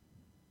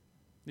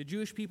 The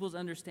Jewish people's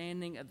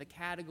understanding of the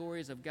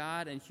categories of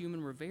God and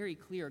human were very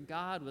clear.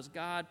 God was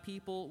God,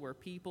 people were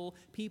people,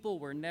 people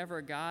were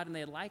never God, and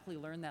they had likely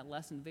learned that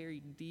lesson very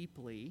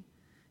deeply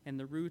in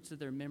the roots of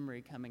their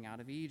memory coming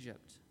out of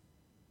Egypt.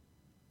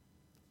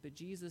 But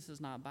Jesus is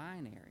not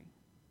binary.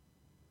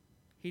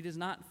 He does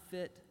not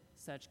fit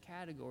such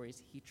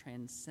categories. He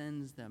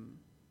transcends them.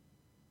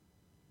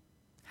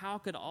 How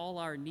could all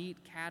our neat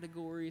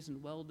categories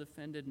and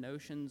well-defended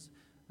notions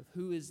of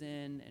who is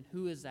in and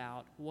who is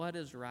out, what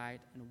is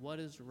right and what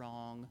is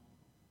wrong,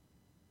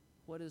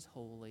 what is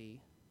holy,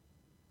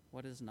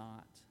 what is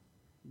not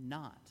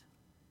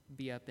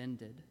be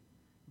upended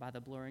by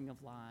the blurring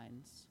of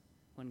lines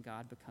when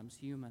God becomes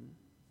human?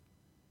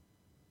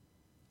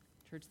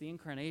 Church, the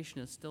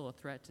incarnation is still a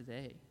threat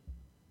today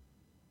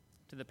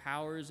to the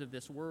powers of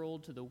this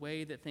world, to the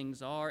way that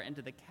things are, and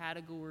to the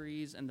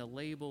categories and the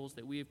labels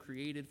that we have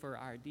created for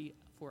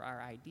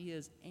our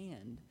ideas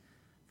and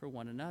for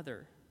one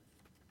another.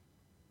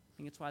 I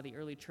think it's why the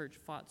early church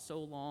fought so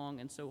long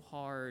and so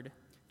hard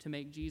to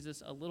make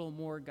Jesus a little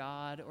more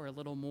God or a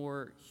little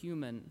more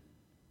human,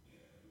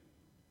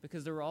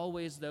 because there were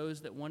always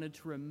those that wanted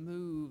to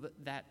remove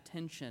that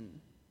tension,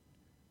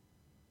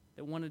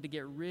 that wanted to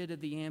get rid of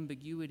the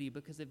ambiguity,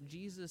 because if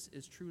Jesus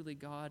is truly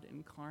God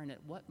incarnate,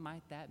 what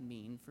might that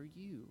mean for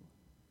you?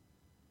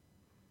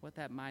 What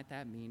might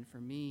that mean for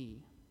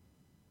me?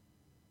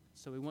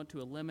 So we want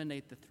to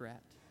eliminate the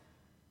threat.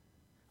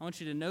 I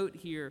want you to note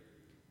here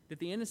that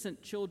the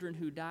innocent children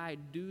who died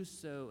do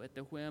so at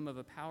the whim of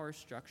a power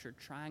structure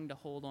trying to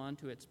hold on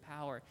to its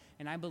power.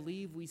 And I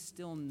believe we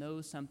still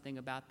know something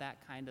about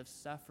that kind of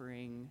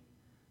suffering,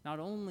 not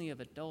only of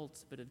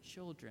adults, but of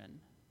children.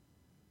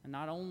 And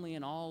not only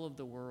in all of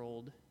the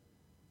world,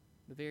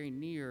 but very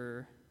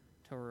near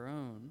to our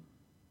own.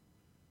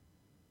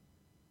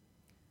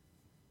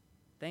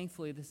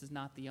 Thankfully, this is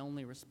not the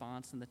only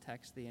response in the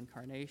text of the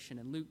incarnation.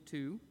 In Luke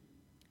 2,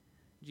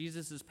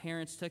 Jesus'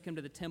 parents took him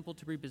to the temple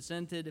to be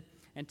presented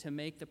and to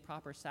make the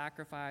proper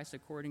sacrifice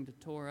according to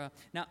Torah.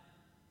 Now,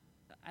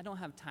 I don't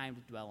have time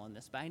to dwell on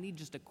this, but I need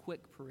just a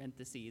quick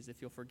parenthesis,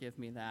 if you'll forgive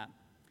me that.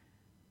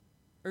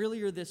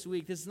 Earlier this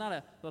week, this is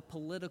not a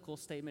political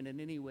statement in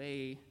any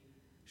way,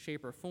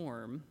 shape, or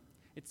form.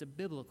 It's a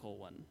biblical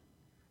one.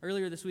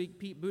 Earlier this week,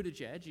 Pete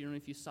Buttigieg, I don't know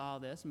if you saw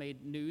this,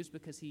 made news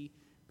because he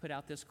put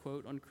out this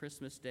quote on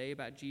Christmas Day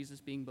about Jesus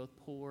being both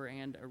poor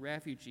and a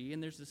refugee.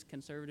 And there's this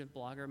conservative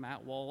blogger,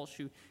 Matt Walsh,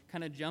 who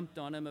kind of jumped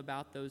on him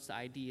about those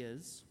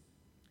ideas.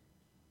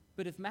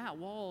 But if Matt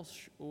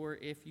Walsh, or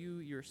if you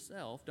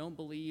yourself, don't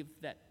believe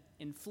that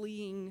in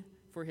fleeing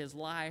for his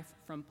life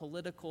from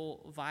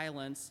political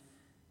violence,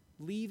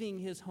 leaving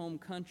his home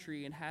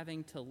country and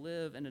having to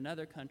live in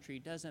another country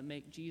doesn't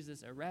make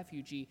Jesus a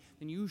refugee,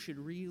 then you should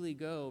really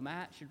go,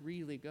 Matt should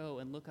really go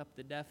and look up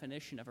the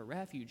definition of a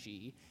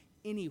refugee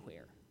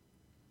anywhere.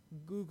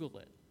 Google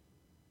it.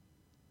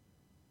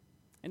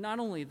 And not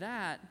only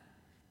that,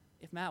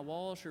 if Matt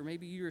Walsh or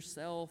maybe you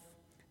yourself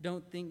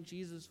don't think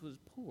Jesus was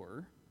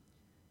poor,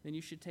 then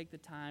you should take the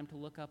time to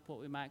look up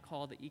what we might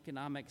call the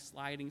economic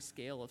sliding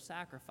scale of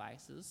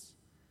sacrifices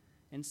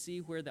and see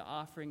where the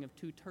offering of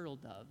 2 turtle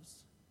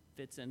doves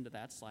fits into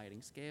that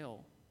sliding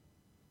scale.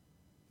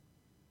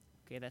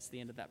 Okay, that's the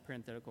end of that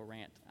parenthetical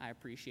rant. I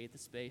appreciate the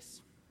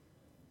space.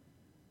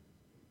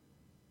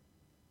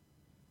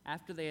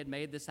 After they had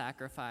made the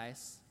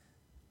sacrifice,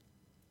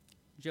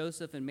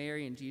 Joseph and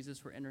Mary and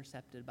Jesus were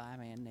intercepted by a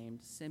man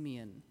named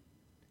Simeon,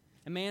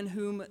 a man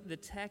whom the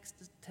text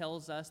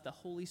tells us the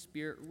Holy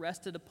Spirit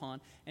rested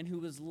upon and who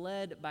was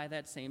led by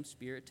that same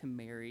Spirit to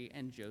Mary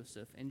and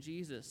Joseph and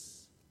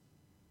Jesus.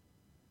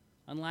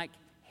 Unlike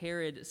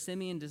Herod,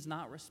 Simeon does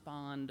not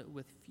respond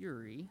with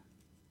fury,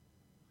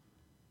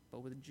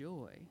 but with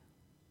joy.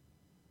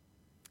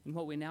 In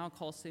what we now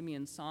call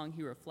Simeon's song,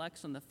 he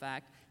reflects on the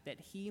fact that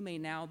he may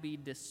now be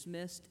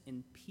dismissed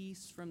in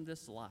peace from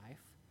this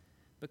life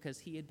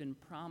because he had been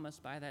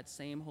promised by that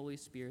same Holy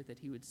Spirit that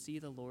he would see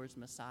the Lord's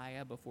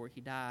Messiah before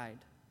he died.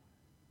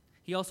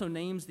 He also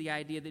names the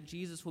idea that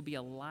Jesus will be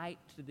a light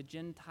to the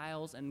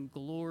Gentiles and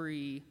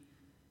glory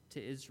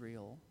to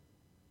Israel.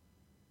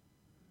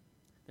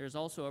 There's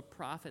also a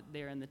prophet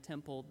there in the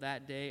temple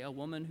that day, a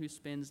woman who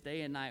spends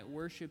day and night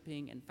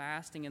worshiping and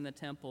fasting in the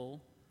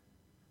temple,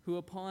 who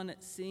upon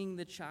seeing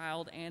the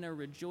child, Anna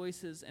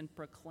rejoices and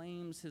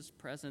proclaims his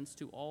presence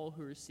to all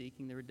who are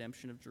seeking the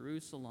redemption of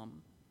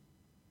Jerusalem.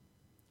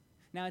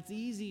 Now, it's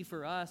easy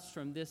for us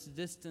from this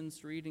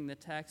distance reading the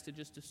text to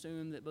just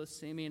assume that both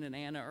Simeon and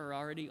Anna are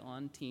already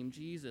on Team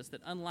Jesus, that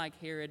unlike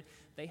Herod,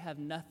 they have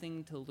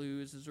nothing to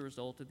lose as a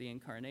result of the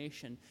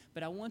incarnation.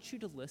 But I want you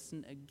to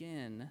listen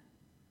again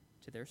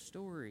to their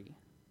story.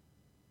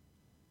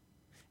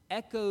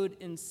 Echoed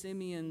in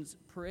Simeon's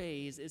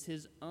praise is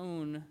his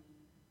own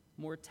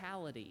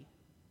mortality.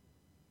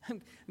 I'm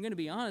going to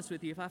be honest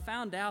with you. If I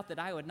found out that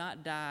I would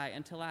not die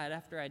until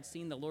after I'd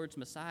seen the Lord's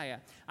Messiah,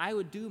 I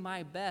would do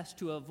my best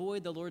to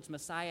avoid the Lord's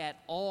Messiah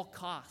at all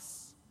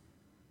costs.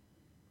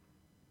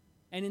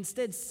 And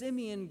instead,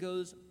 Simeon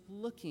goes,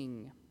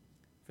 looking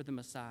for the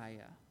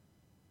Messiah.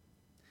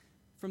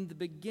 From the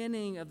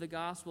beginning of the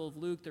Gospel of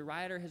Luke, the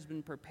writer has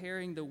been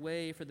preparing the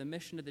way for the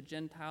mission of the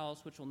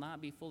Gentiles, which will not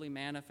be fully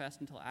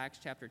manifest until Acts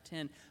chapter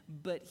 10.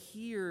 But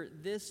here,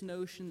 this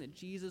notion that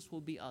Jesus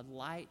will be a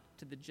light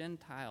to the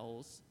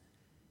Gentiles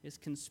is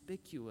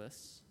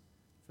conspicuous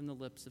from the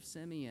lips of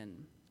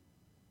Simeon.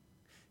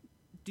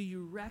 Do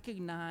you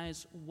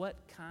recognize what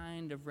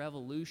kind of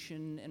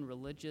revolution in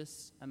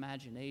religious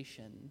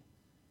imagination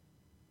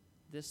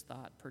this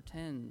thought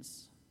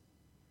portends?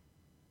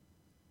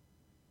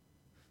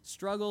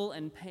 Struggle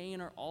and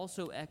pain are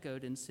also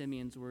echoed in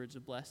Simeon's words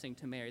of blessing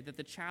to Mary, that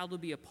the child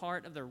would be a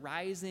part of the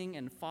rising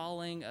and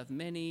falling of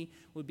many,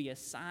 would be a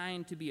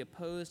sign to be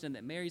opposed, and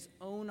that Mary's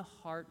own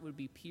heart would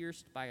be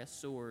pierced by a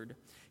sword.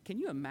 Can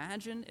you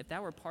imagine if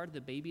that were part of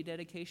the baby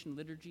dedication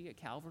liturgy at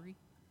Calvary?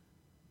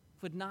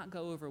 It would not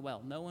go over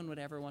well. No one would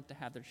ever want to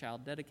have their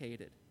child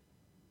dedicated.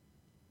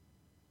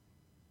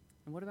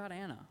 And what about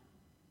Anna?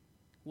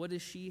 What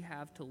does she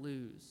have to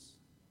lose?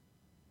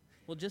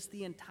 Well, just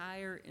the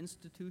entire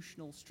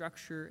institutional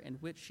structure in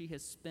which she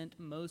has spent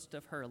most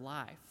of her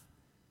life,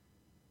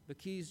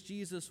 because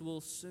Jesus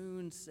will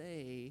soon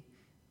say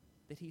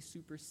that he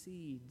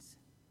supersedes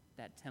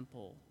that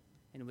temple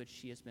in which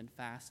she has been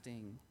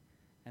fasting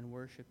and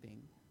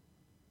worshiping.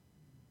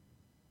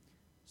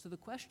 So the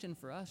question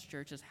for us,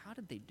 church, is how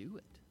did they do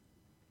it?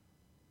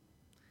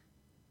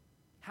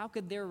 How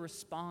could their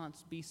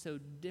response be so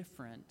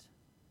different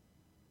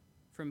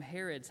from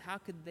Herod's? How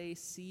could they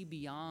see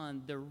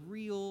beyond the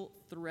real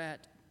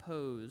threat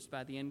posed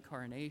by the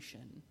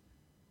incarnation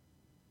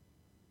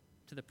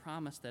to the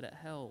promise that it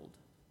held?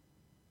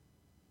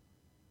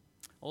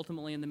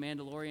 Ultimately, in The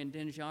Mandalorian,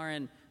 Din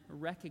Djarin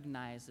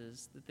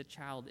recognizes that the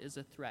child is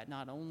a threat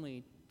not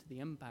only to the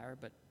empire,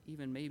 but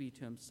even maybe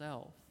to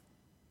himself.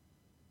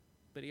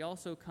 But he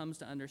also comes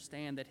to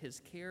understand that his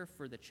care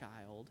for the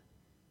child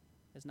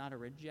is not a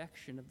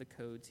rejection of the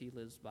codes he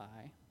lives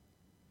by,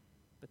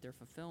 but their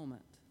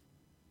fulfillment.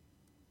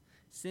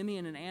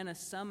 Simeon and Anna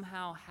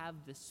somehow have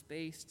the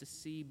space to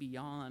see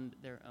beyond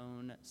their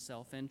own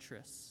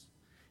self-interests,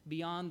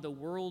 beyond the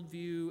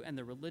worldview and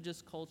the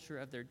religious culture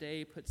of their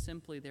day. Put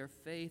simply, their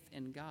faith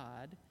in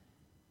God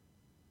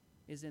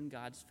is in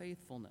God's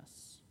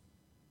faithfulness,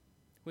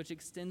 which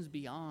extends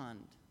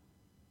beyond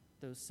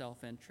those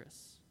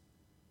self-interests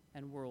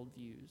and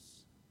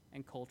worldviews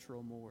and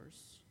cultural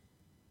mores.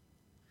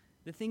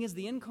 The thing is,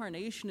 the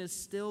incarnation is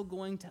still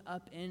going to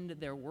upend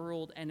their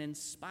world, and in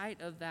spite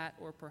of that,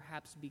 or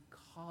perhaps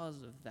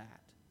because of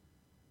that,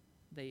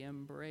 they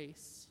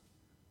embrace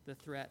the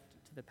threat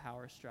to the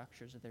power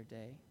structures of their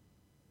day.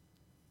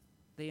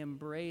 They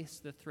embrace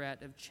the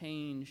threat of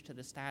change to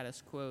the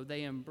status quo.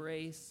 They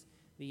embrace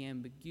the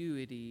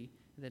ambiguity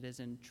that is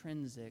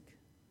intrinsic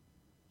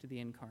to the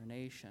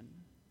incarnation.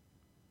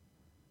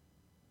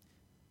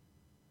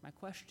 My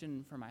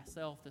question for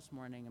myself this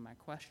morning, and my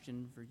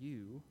question for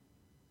you,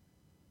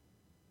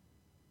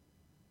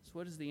 is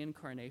what does the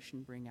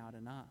incarnation bring out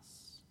in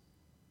us?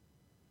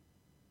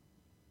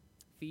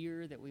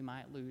 Fear that we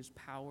might lose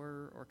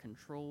power or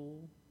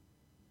control?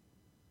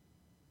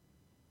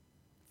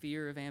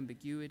 Fear of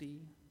ambiguity,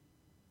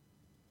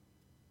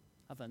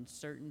 of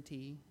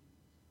uncertainty,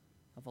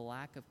 of a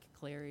lack of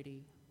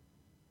clarity?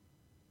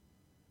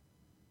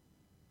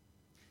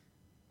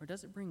 Or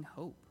does it bring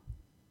hope?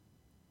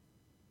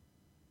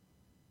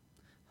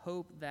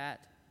 Hope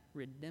that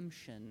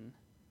redemption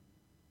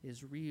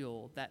is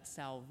real, that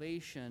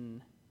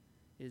salvation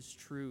is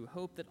true.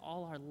 Hope that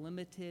all our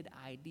limited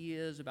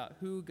ideas about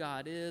who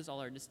God is, all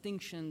our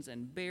distinctions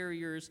and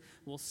barriers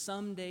will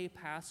someday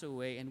pass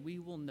away, and we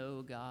will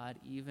know God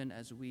even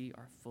as we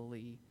are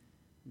fully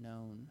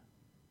known.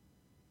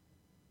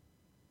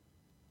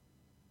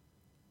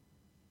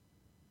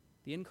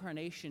 The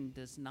incarnation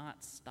does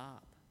not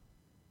stop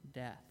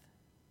death.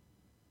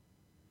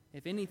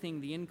 If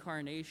anything, the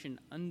incarnation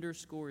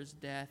underscores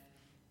death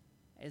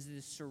as it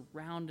is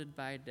surrounded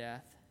by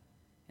death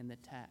in the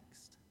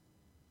text.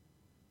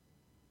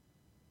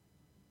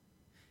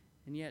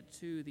 And yet,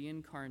 too, the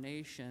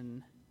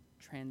incarnation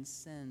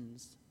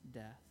transcends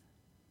death.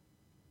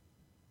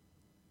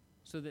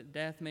 So that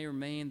death may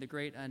remain the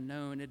great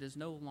unknown, it is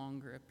no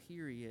longer a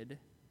period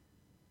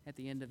at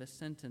the end of a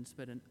sentence,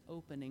 but an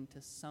opening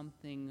to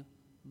something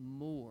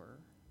more,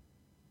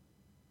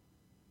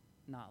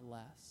 not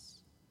less.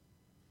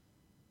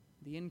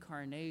 The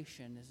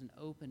incarnation is an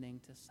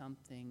opening to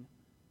something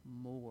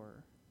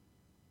more,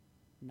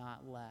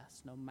 not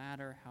less, no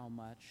matter how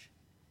much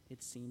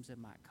it seems it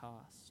might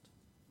cost.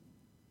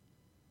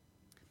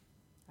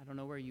 I don't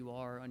know where you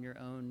are on your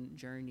own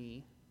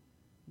journey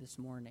this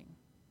morning.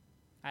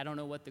 I don't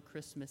know what the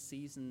Christmas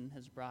season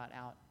has brought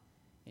out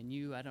in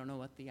you. I don't know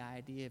what the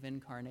idea of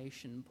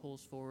incarnation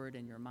pulls forward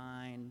in your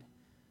mind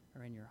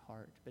or in your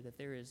heart. But if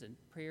there is a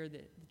prayer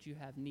that you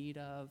have need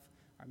of,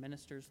 our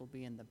ministers will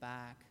be in the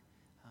back.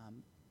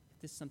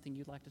 If this is something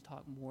you'd like to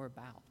talk more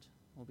about,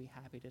 we'll be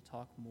happy to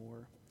talk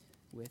more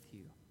with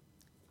you.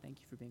 Thank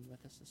you for being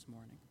with us this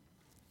morning.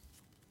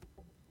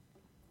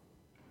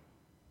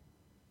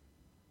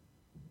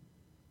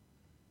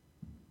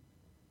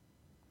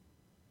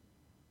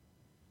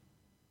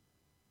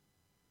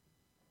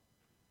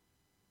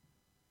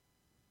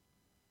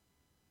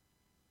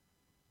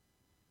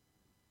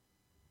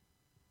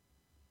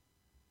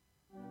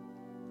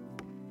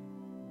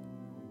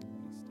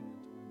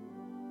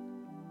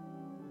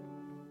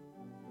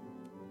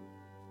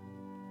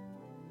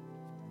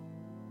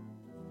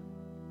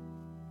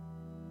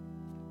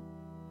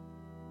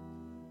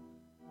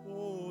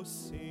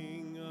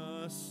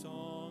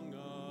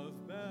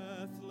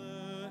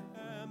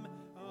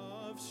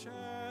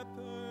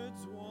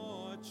 shepherds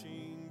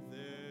watching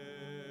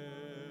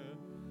there,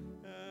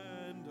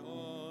 and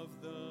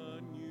of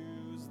the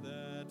news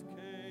that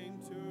came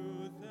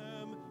to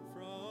them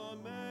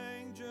from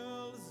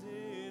angels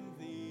in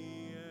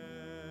the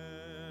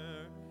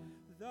air.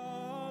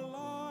 The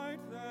light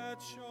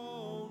that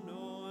shone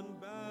on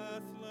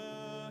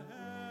Bethlehem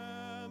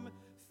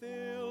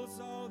fills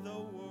all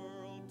the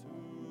world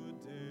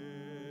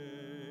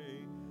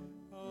today.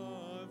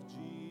 Of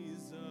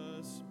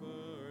Jesus'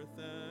 birth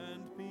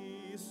and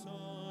peace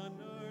on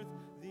earth,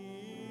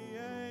 the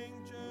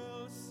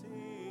angels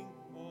sing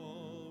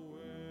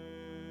alway.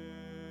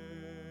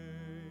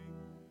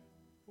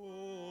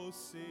 Oh,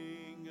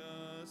 sing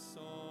a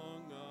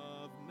song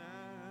of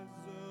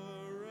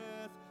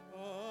Nazareth,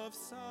 of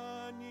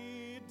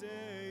sunny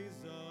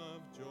days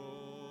of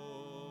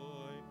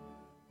joy.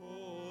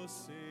 Oh,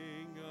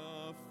 sing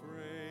a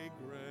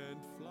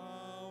fragrant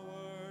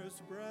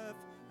flower's breath,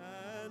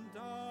 and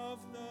of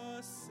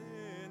the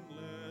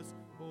sinless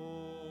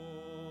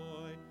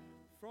boy.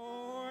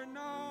 For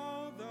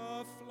now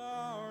the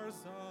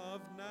flowers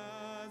of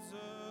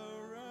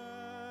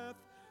Nazareth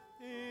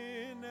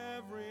in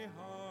every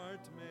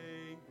heart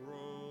may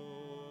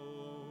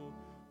grow.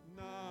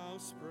 Now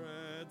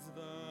spreads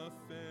the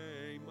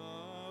fame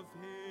of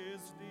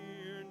his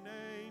dear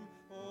name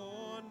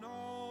on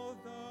all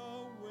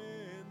the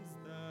winds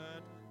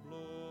that blow.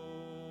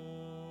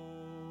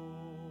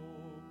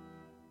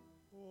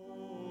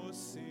 Oh,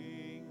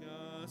 sing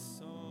a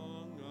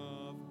song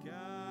of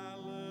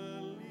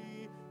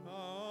Galilee,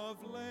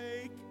 of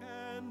lake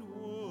and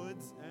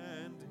woods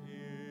and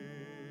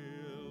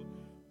hill,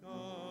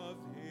 of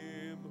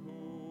him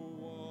who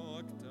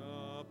walked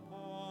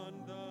upon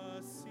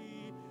the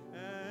sea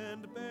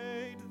and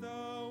bade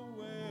the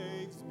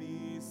waves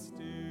be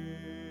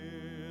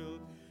still.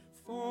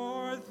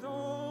 For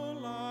though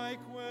like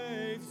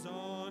waves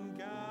on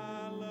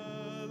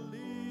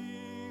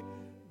Galilee,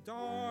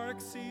 dark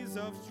seas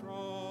of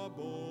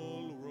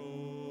trouble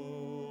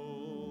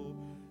roll,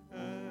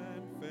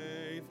 and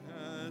faith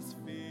has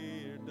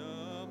feared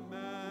the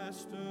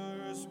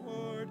Master's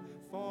word,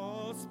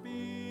 false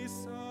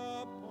peace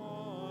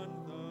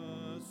upon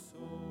the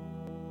soul.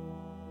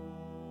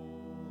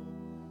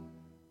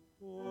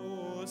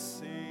 Oh,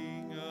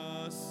 sing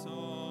a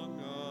song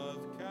of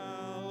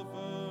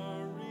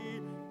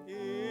Calvary,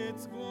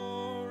 its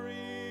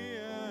glory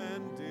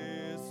and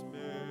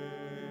dismay,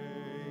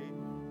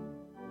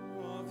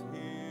 of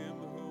him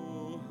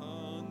who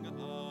hung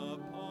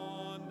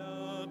upon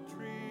a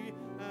tree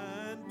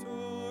and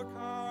took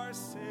our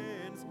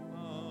sins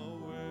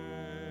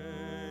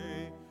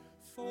away.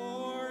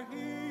 For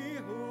he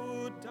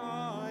who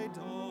died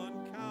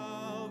on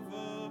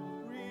Calvary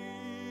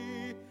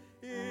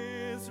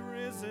is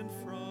risen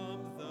from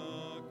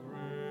the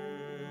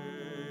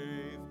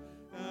grave,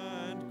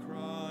 and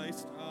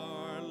Christ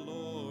our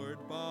Lord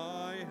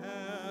by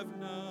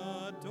heaven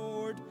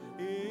adored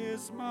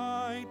is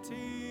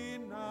mighty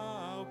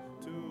now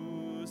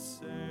to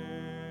save.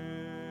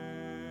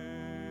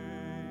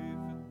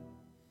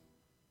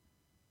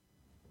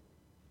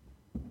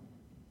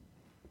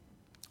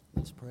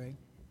 Let's pray.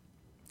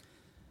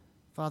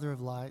 Father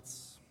of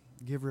lights,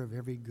 giver of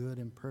every good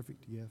and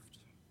perfect gift,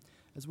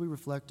 as we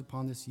reflect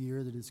upon this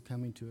year that is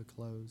coming to a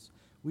close,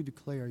 we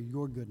declare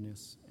your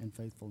goodness and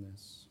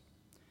faithfulness.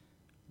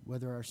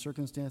 Whether our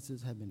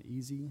circumstances have been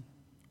easy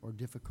or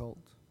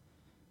difficult,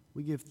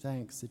 we give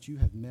thanks that you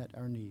have met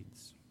our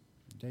needs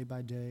day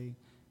by day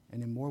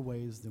and in more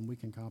ways than we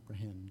can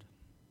comprehend.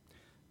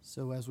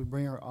 So as we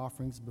bring our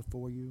offerings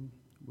before you,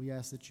 we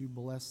ask that you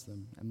bless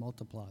them and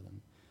multiply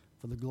them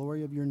for the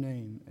glory of your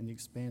name and the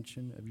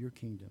expansion of your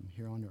kingdom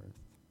here on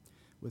earth.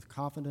 With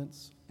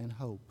confidence and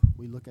hope,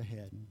 we look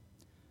ahead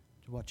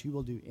to what you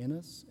will do in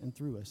us and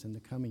through us in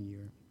the coming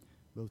year,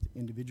 both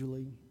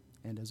individually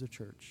and as a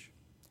church.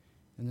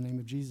 In the name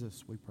of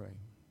Jesus, we pray.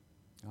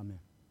 Amen.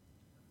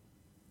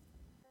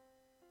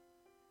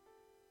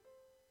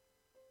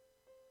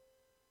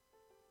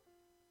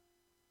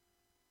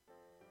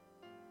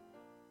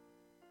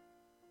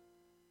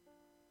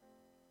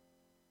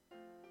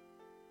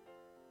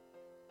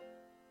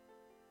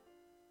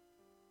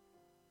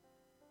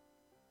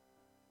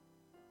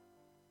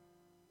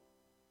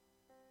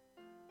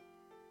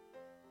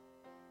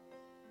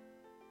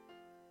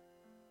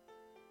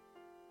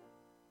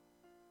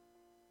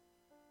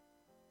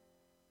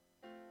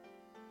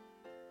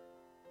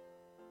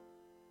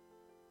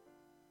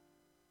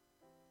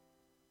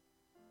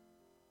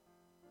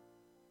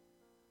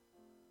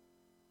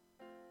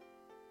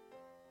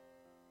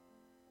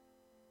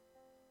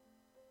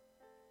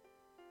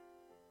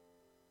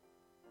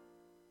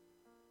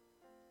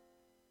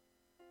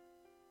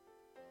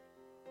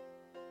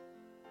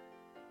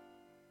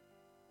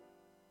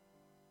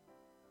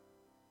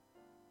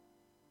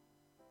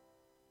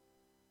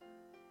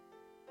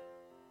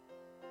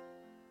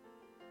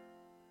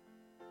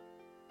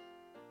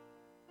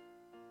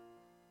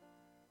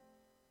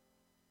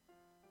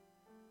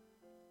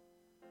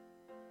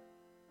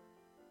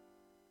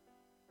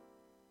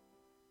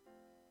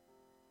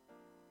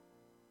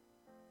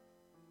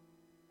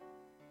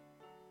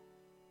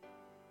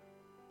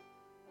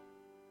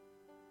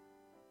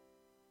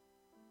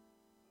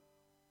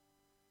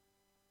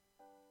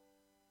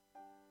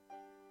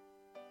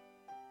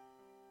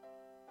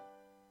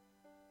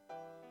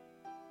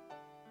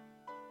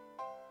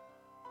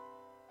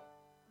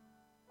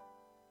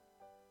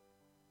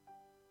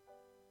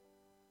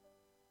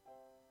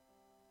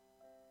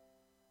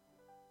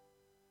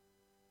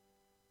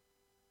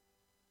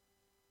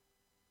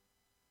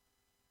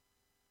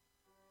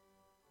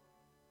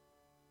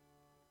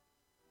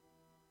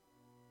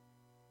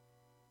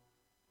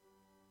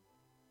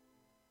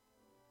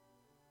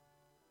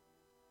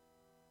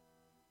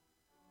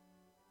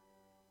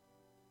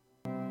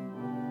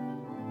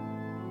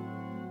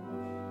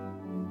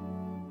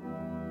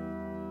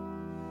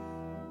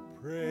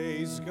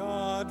 Praise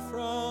God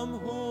from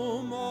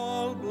whom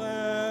all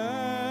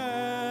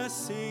blessings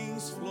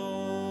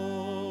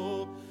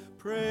flow.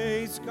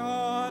 Praise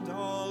God,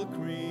 all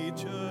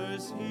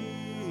creatures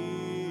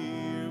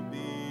here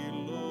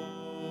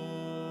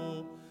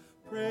below.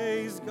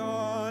 Praise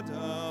God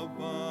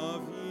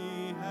above,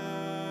 ye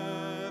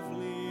heavenly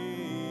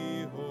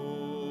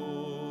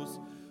hosts.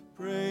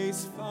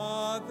 Praise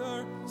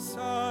Father,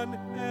 Son,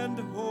 and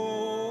Holy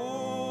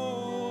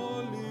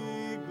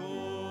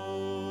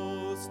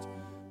Ghost.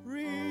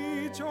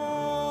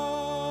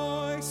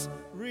 Rejoice,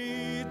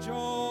 rejoice,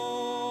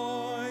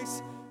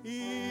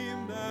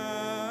 Emmanuel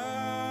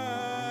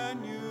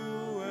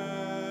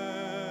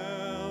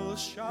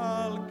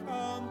shall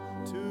come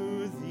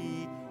to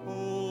thee,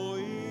 O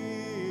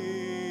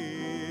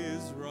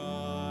Israel.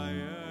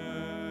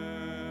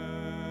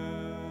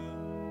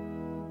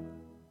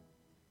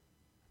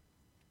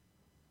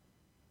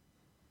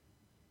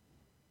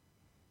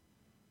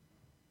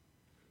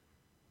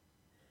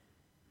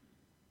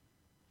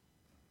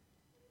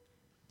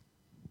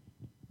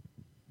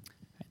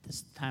 At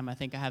this time, I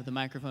think I have the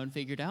microphone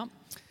figured out.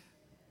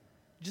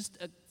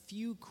 Just a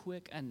few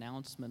quick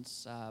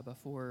announcements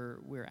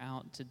before we're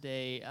out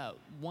today.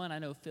 One, I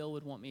know Phil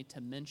would want me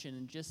to mention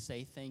and just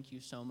say thank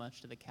you so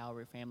much to the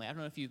Calvary family. I don't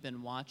know if you've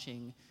been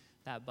watching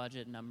that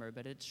budget number,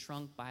 but it's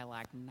shrunk by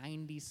like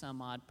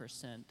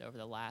 90-some-odd% over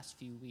the last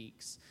few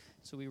weeks.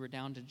 So we were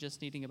down to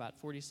just needing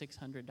about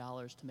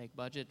 $4,600 to make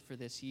budget for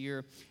this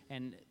year.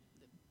 And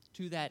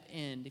to that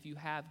end, if you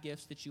have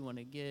gifts that you want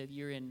to give,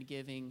 year-end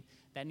giving,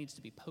 that needs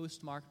to be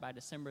postmarked by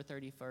December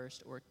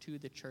 31st or to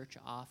the church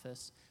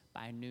office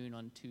by noon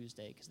on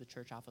Tuesday, because the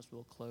church office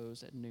will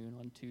close at noon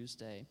on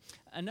Tuesday.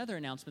 Another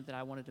announcement that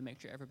I wanted to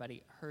make sure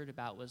everybody heard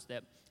about was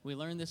that we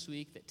learned this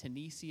week that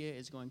Tanisha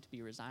is going to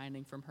be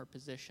resigning from her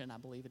position. I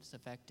believe it's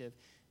effective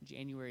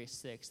January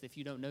 6th. If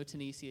you don't know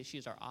Tanisha, she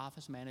is our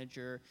office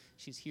manager.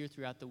 She's here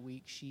throughout the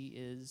week. She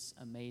is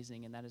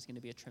amazing, and that is going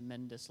to be a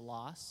tremendous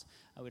loss.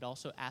 I would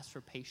also ask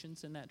for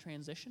patience in that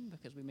transition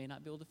because we may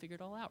not be able to figure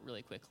it all out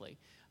really quickly.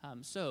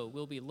 So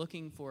we'll be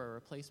looking for a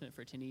replacement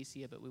for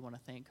Tanisha, but we want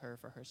to thank her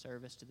for her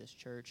service to this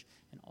church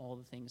and all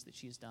the things that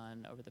she's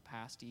done over the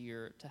past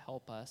year to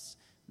help us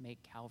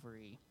make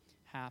Calvary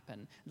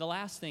happen. The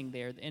last thing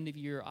there, the end of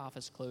year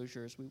office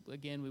closures, we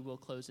will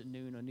close at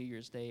noon on New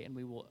Year's Day, and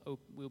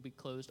we'll be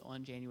closed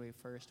on January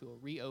 1st. We will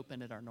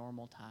reopen at our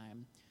normal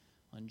time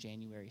on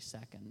January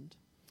 2nd.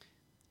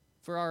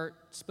 For our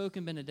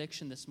spoken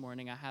benediction this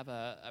morning, I have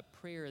a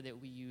prayer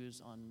that we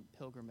use on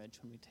pilgrimage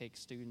when we take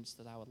students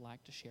that I would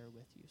like to share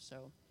with you.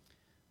 So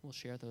we'll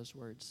share those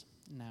words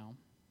now.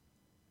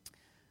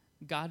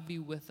 God be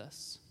with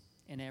us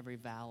in every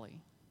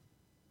valley.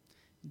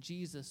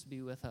 Jesus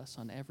be with us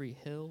on every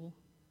hill.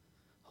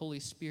 Holy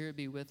Spirit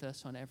be with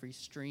us on every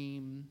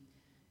stream,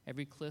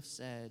 every cliff's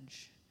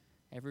edge,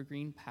 every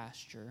green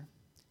pasture,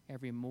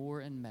 every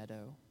moor and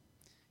meadow,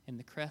 in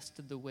the crest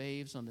of the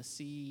waves on the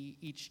sea,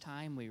 each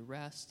time we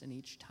rest and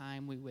each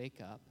time we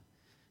wake up.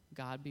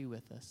 God be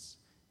with us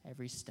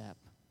every step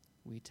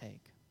we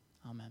take.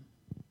 Amen.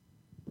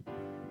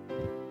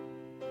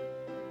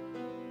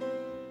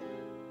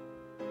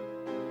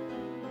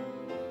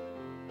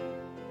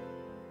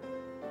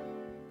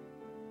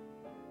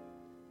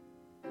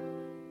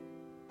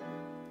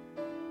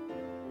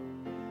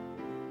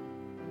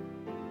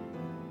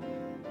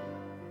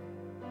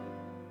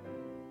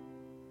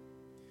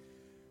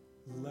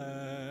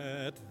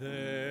 Let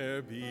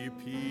there be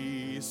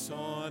peace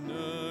on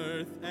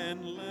earth,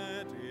 and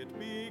let it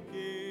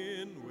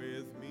begin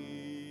with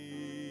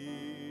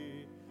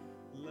me.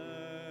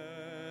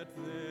 Let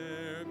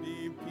there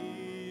be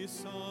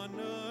peace on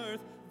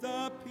earth,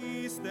 the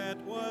peace that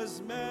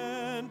was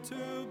meant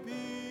to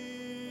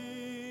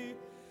be,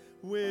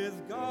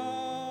 with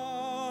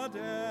God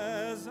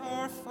as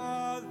our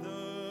Father,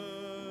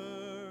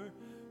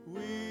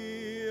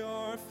 we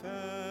are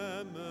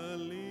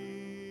family.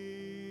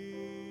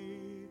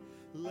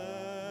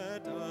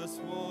 Let us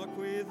walk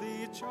with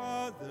each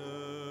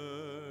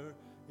other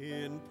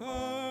in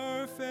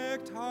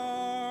perfect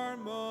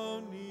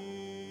harmony.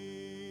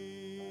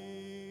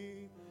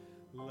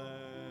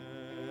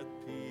 Let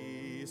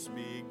peace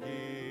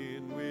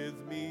begin with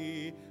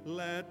me.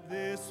 Let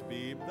this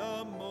be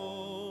the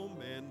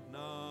moment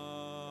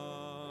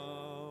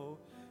now.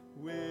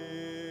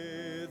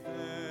 With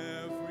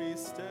every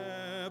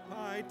step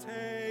I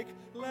take,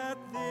 let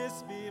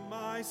this be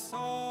my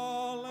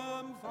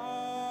solemn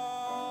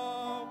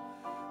vow,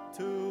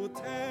 to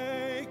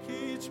take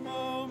each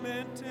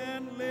moment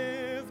and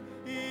live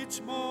each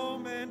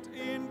moment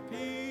in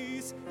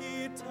peace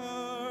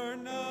eternally.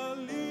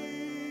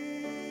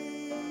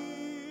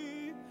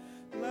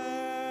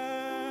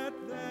 Let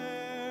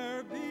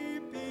there be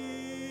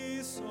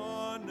peace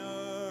on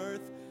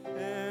earth,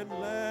 and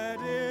let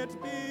it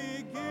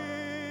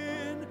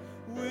begin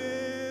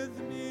with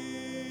me.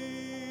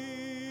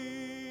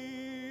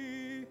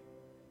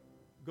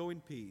 Go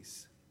in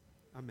peace.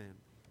 Amen.